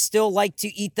 and I still like to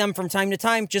eat them from time to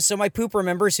time just so my poop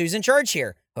remembers who's in charge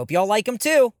here. Hope y'all like them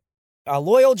too. A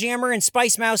loyal jammer and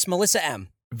Spice Mouse, Melissa M.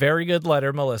 Very good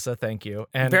letter, Melissa. Thank you.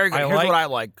 And Very good. Here's what I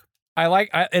like.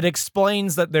 it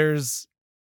explains that there's,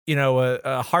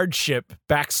 a hardship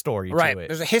backstory Right. to it.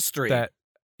 There's a history. That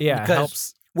Because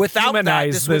helps Without that,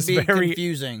 humanize this would this be very-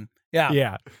 confusing. Yeah.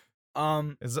 yeah.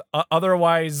 Um, Is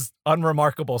otherwise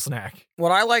unremarkable snack.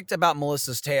 what I liked about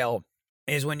Melissa's tale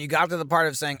is when you got to the part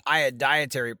of saying I had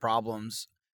dietary problems,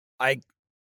 I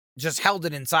just held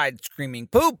it inside, screaming,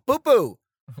 "Poop, poo poo!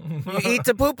 You eat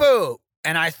the poo poo!"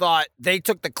 And I thought they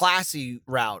took the classy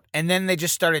route, and then they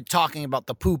just started talking about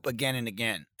the poop again and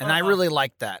again, and I really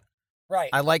liked that. Right.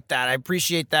 I like that. I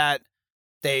appreciate that.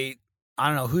 I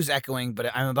don't know who's echoing,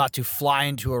 but I'm about to fly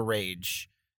into a rage.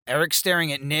 Eric's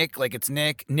staring at Nick like it's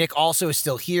Nick. Nick also is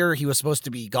still here. He was supposed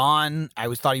to be gone.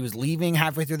 I thought he was leaving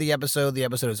halfway through the episode. The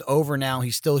episode is over now.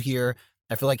 He's still here.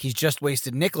 I feel like he's just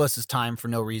wasted Nicholas's time for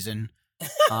no reason.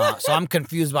 So I'm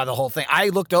confused by the whole thing. I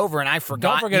looked over and I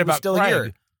forgot Don't forget he was about still Craig.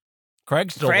 here.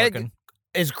 Craig's still Craig- working.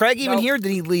 Is Craig even Nope. here?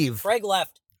 Did he leave? Craig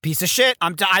left. Piece of shit.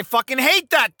 I fucking hate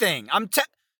that thing.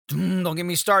 Don't get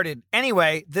me started.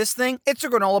 Anyway, this thing, it's a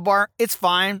granola bar. It's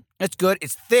fine. It's good.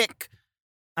 It's thick.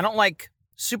 I don't like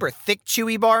super thick,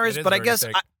 chewy bars, It is but I very guess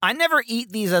thick. I never eat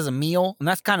these as a meal, and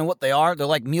that's kind of what they are. They're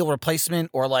like meal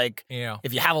replacement, or like Yeah.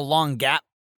 if you have a long gap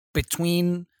between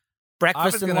I was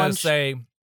breakfast and going to lunch. say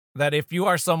that if you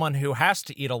are someone who has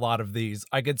to eat a lot of these,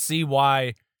 I could see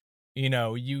why,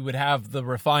 you would have the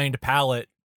refined palate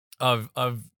of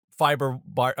fiber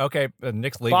bar. Okay,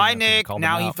 Nick's leaving. Bye, now 'cause you Nick. called him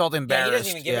Now he out. felt Yeah, he embarrassed. doesn't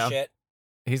even give a shit.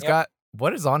 He's Yep. got,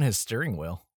 what is on his steering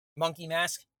wheel? Monkey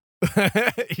mask.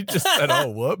 He just said, oh,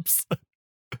 whoops.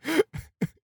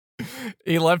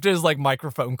 He left his like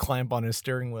microphone clamp on his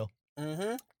steering wheel.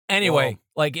 Mm-hmm. Anyway,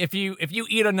 like if you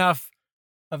eat enough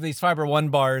of these Fiber One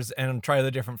bars and try the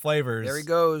different flavors, There he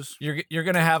goes. you're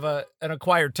gonna have an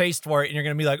acquired taste for it, and you're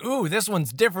gonna be like, ooh, this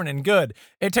one's different and good.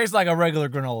 It tastes like a regular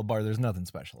granola bar. There's nothing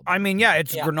special about it. I mean, yeah,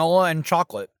 it's Yeah. granola and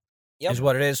chocolate Yep. is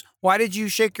what it is. Why did you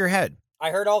shake your head?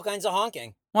 I heard all kinds of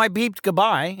honking. Well, I beeped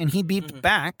goodbye, and he beeped Mhm.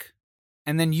 back,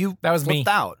 and then you That was flipped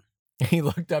me. out. He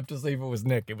looked up to see if it was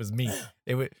Nick. It was me.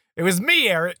 It was me,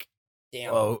 Eric.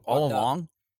 Damn. Oh, all fucked up. along.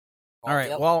 All right.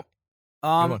 Yep. Well,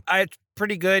 one. it's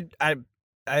pretty good.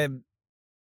 I'm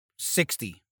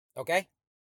 60. Okay.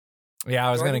 Yeah,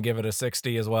 I was Jordan? gonna give it a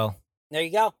 60 as well. There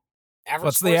you go. Average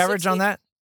What's score the average 60. on that?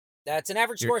 That's an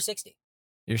average You're- score of 60.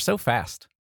 You're so fast.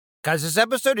 Guys, this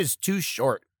episode is too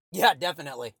short. Yeah,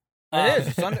 definitely. It is.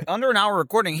 It's under an hour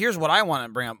recording. Here's what I want to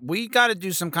bring up. We got to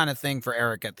do some kind of thing for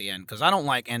Eric at the end because I don't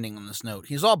like ending on this note.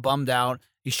 He's all bummed out.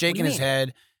 He's shaking his mean?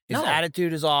 head. His No.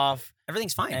 attitude is off.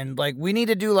 Everything's fine. And like, we need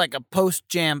to do like a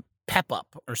post-jam pep up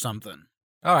or something.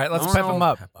 All right, let's No, pep no. him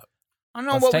up. I don't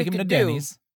know Let's what take we him to could do.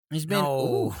 Denny's. He's been.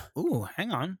 No. Ooh,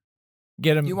 hang on.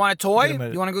 Get him. You want a toy? Get him a-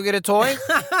 You want to go get a toy?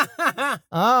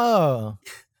 Oh,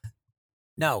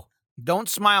 No. Don't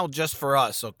smile just for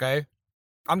us, okay?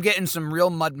 I'm getting some real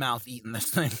mud mouth eating this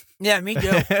thing. Yeah, me too.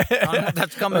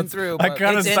 That's coming through. I but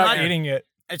gotta it's in stop there. eating it.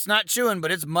 It's not chewing,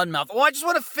 but it's mud mouth. Oh, I just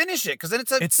want to finish it because then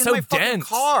it's It's in so my fucking dense.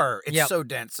 car. It's Yep. so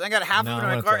dense. I got half No, of it I in my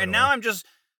wanna car, throw it and now away. I'm just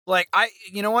like,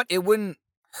 you know what? It wouldn't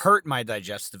hurt my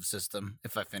digestive system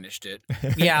if I finished it.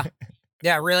 Yeah.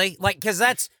 Yeah, really? Like,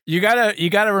 because You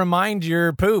gotta remind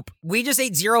your poop. we just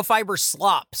ate zero fiber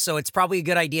slop, so it's probably a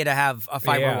good idea to have a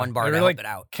fiber Yeah, one bar it to really help it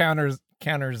out.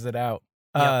 counters it out.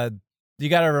 Yep. You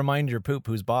gotta remind your poop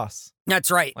who's boss, That's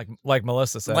right. like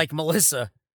Melissa said. Like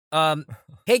Melissa.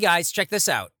 Hey guys, check this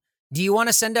out. Do you want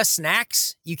to send us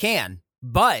snacks? You can.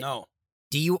 But No,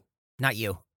 do you not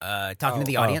you? Talking to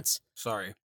the Oh. audience.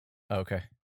 sorry. Okay,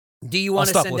 Do you I'll want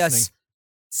to stop send listening. us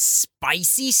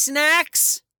spicy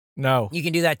snacks? no. You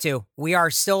can do that too. We are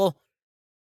still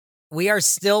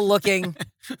looking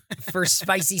for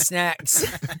spicy snacks.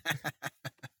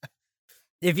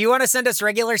 If you want to send us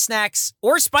regular snacks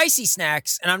or spicy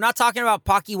snacks, and I'm not talking about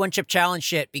Pocky One Chip Challenge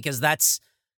shit because that's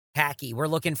hacky. We're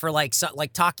looking for like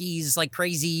Takis, like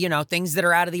crazy, things that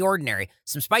are out of the ordinary.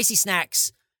 Some spicy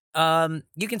snacks.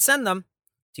 You can send them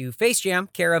to Face Jam,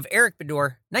 care of Eric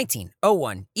Bedour,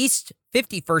 1901 East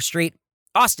 51st Street,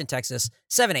 Austin, Texas,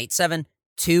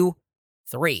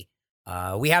 78723.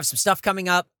 We have some stuff coming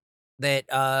up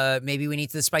that maybe we need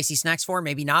the spicy snacks for,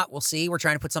 maybe not. We'll see. We're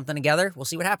trying to put something together. We'll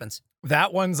see what happens.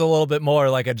 That one's a little bit more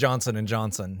like a Johnson &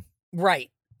 Johnson. Right.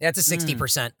 That's a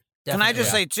 60%. Can I just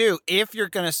Yeah. say too, if you're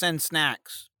gonna send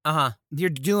snacks, Uh-huh.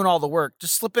 you're doing all the work.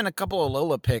 Just slip in a couple of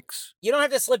Lola picks. You don't have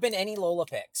to slip in any Lola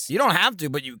picks. You don't have to,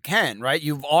 but you can, right?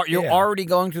 You're Yeah. already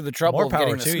going through the trouble More of power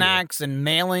getting the to you. snacks and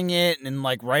mailing it and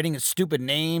like writing a stupid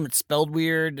name. It's spelled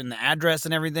weird and the address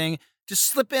and everything. Just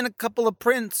slip in a couple of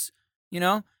prints,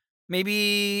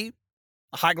 maybe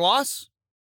a high gloss,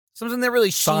 something that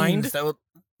really Signed? shines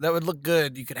that would look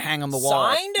good. You could hang on the wall.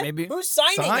 Signed? Maybe Who's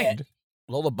signing Signed.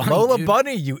 Lola Bunny. Lola dude.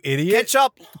 Bunny, you idiot.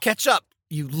 Catch up,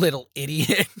 you little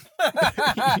idiot.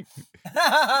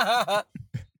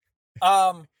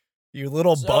 it? You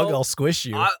little So- bug, I'll squish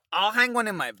you. I'll hang one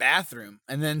in my bathroom,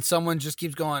 and then someone just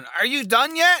keeps going, "Are you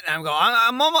done yet?" And I'm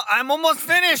going, I'm almost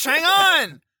finished. Hang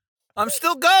on, I'm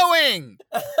still going.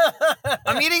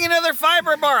 I'm eating another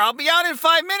fiber bar. I'll be out in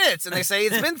 5 minutes. And they say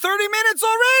it's been 30 minutes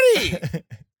already.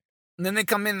 And then they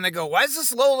come in and they go, Why is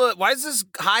this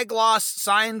high gloss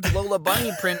signed Lola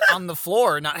Bunny print on the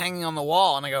floor, not hanging on the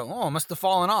wall? And I go, oh, it must have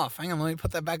fallen off. Hang on, let me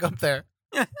put that back up there.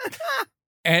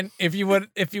 And if you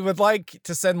would like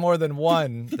to send more than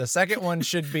one, the second one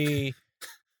should be,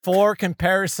 for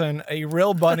comparison, a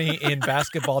real bunny in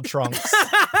basketball trunks.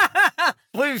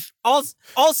 Please,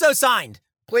 Also signed.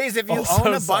 please, if you Also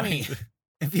own a bunny, signed.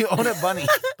 if you own a bunny,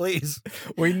 please.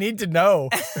 We need to know.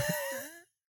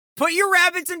 Put your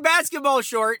rabbits in basketball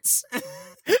shorts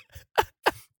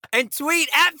and tweet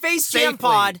at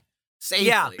FaceJamPod. Safely.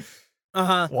 Yeah.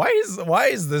 Uh-huh. Why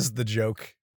is this the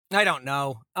joke? I don't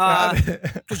know.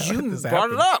 Because you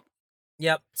brought it up.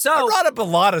 Yep. I So brought up a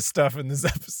lot of stuff in this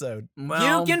episode.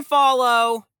 Well, you can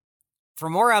follow for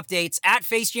more updates at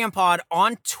FaceJamPod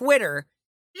on Twitter.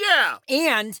 Yeah.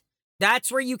 And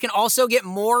that's where you can also get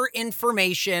more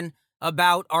information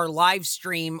about our live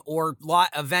stream or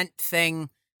event thing.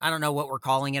 I don't know what we're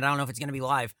calling it. I don't know if it's going to be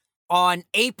live on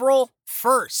April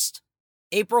 1st.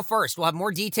 April 1st. We'll have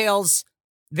more details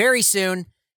very soon.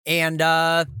 And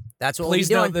that's what Please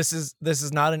we'll be note doing. this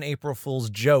is not an April Fool's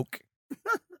joke.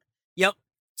 Yep.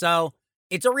 So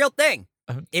It's a real thing.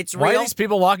 It's Why real. are these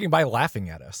people walking by laughing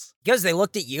at us? Because they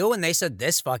looked at you and they said,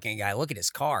 "This fucking guy, look at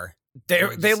his car."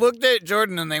 They looked at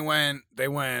Jordan and they went,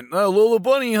 "Oh, Lola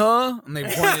Bunny, huh?" And they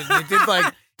pointed. They did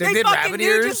like they did fucking rabbit knew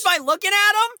ears. just by looking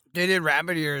at him. They did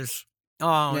rabbit ears.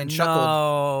 Oh, And no.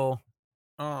 chuckled.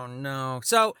 Oh, no.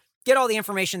 So get all the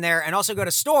information there and also go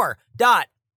to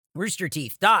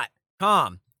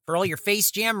store.roosterteeth.com for all your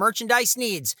Face Jam merchandise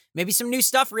needs. Maybe some new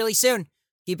stuff really soon.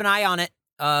 Keep an eye on it.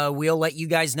 We'll let you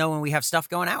guys know when we have stuff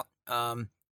going out.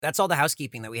 That's all the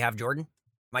housekeeping that we have, Jordan.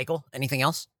 Michael, anything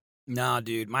else? Nah,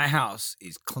 dude, my house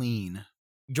is clean.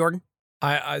 Jordan?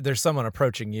 I there's someone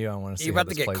approaching you. I want to see. You how about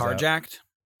to this get plays out. carjacked?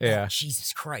 Yeah. Oh,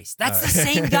 Jesus Christ. That's the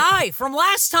same guy from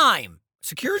last time.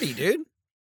 Security, dude.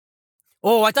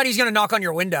 Oh, I thought he was going to knock on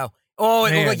your window. Oh,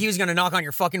 it Man. looked like he was going to knock on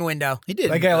your fucking window. He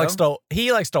did. That guy likes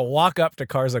to walk up to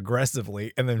cars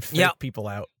aggressively and then fake Yep. people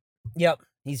out. Yep.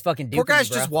 He's fucking duping Poor guy's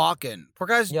you, bro. just walking. Poor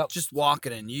guy's Yep. just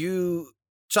walking, and you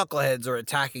chuckleheads are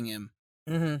attacking him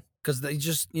Mm-hmm. because they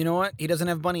just, you know what? He doesn't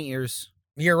have bunny ears.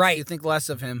 You're right. You think less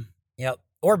of him. Yep.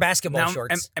 Or basketball Now,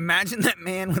 shorts. imagine that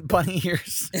man with bunny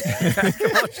ears,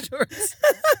 basketball shorts,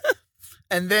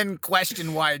 and then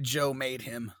question why Joe made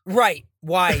him. Right.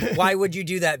 Why? Why would you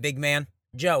do that, big man?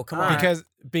 Joe, come on.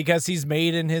 Because he's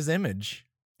made in his image.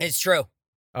 It's true.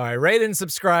 All right, rate and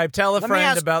subscribe. Tell a Let me friend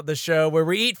ask- about the show where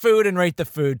we eat food and rate the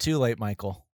food. Too late,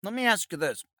 Michael. Let me ask you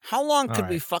this: how long All could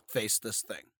we right. fuckface this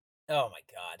thing? Oh, my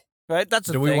God. Right? That's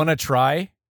a Do thing. we want to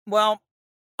try? Well,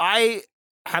 I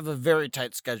have a very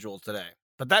tight schedule today,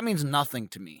 but that means nothing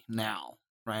to me now,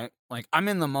 right? Like, I'm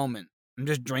in the moment. I'm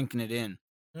just drinking it in.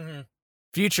 Mm-hmm.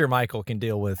 Future Michael can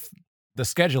deal with the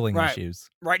scheduling Right. issues.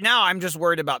 Right now, I'm just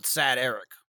worried about sad Eric.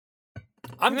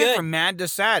 I'm He went good. from mad to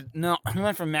sad. No, he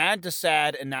went from mad to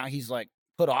sad, and now he's like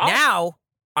put off. Now,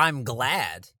 I'm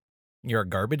glad. You're a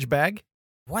garbage bag?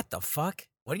 What the fuck?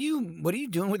 What are you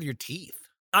doing with your teeth?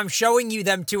 I'm showing you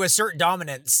them to assert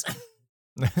dominance.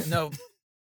 No,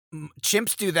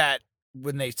 chimps do that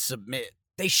when they submit.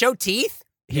 They show teeth?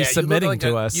 He's Yeah, you look submitting like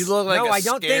to a- us. You look like no, a I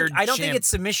don't think scared I don't think chimp. it's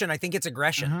submission. I think it's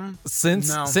aggression. Mhm.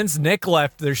 Since No. Nick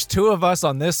left, there's two of us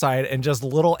on this side and just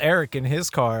little Eric in his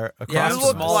car across Yeah, you I'm from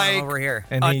look small us. like over here.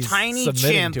 And a he's tiny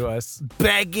submitting chimp. to us.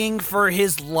 begging for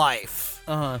his life.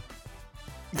 We'll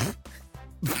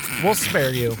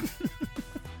spare you.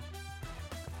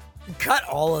 Cut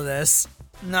all of this.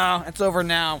 No, it's over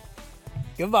now.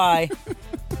 Goodbye.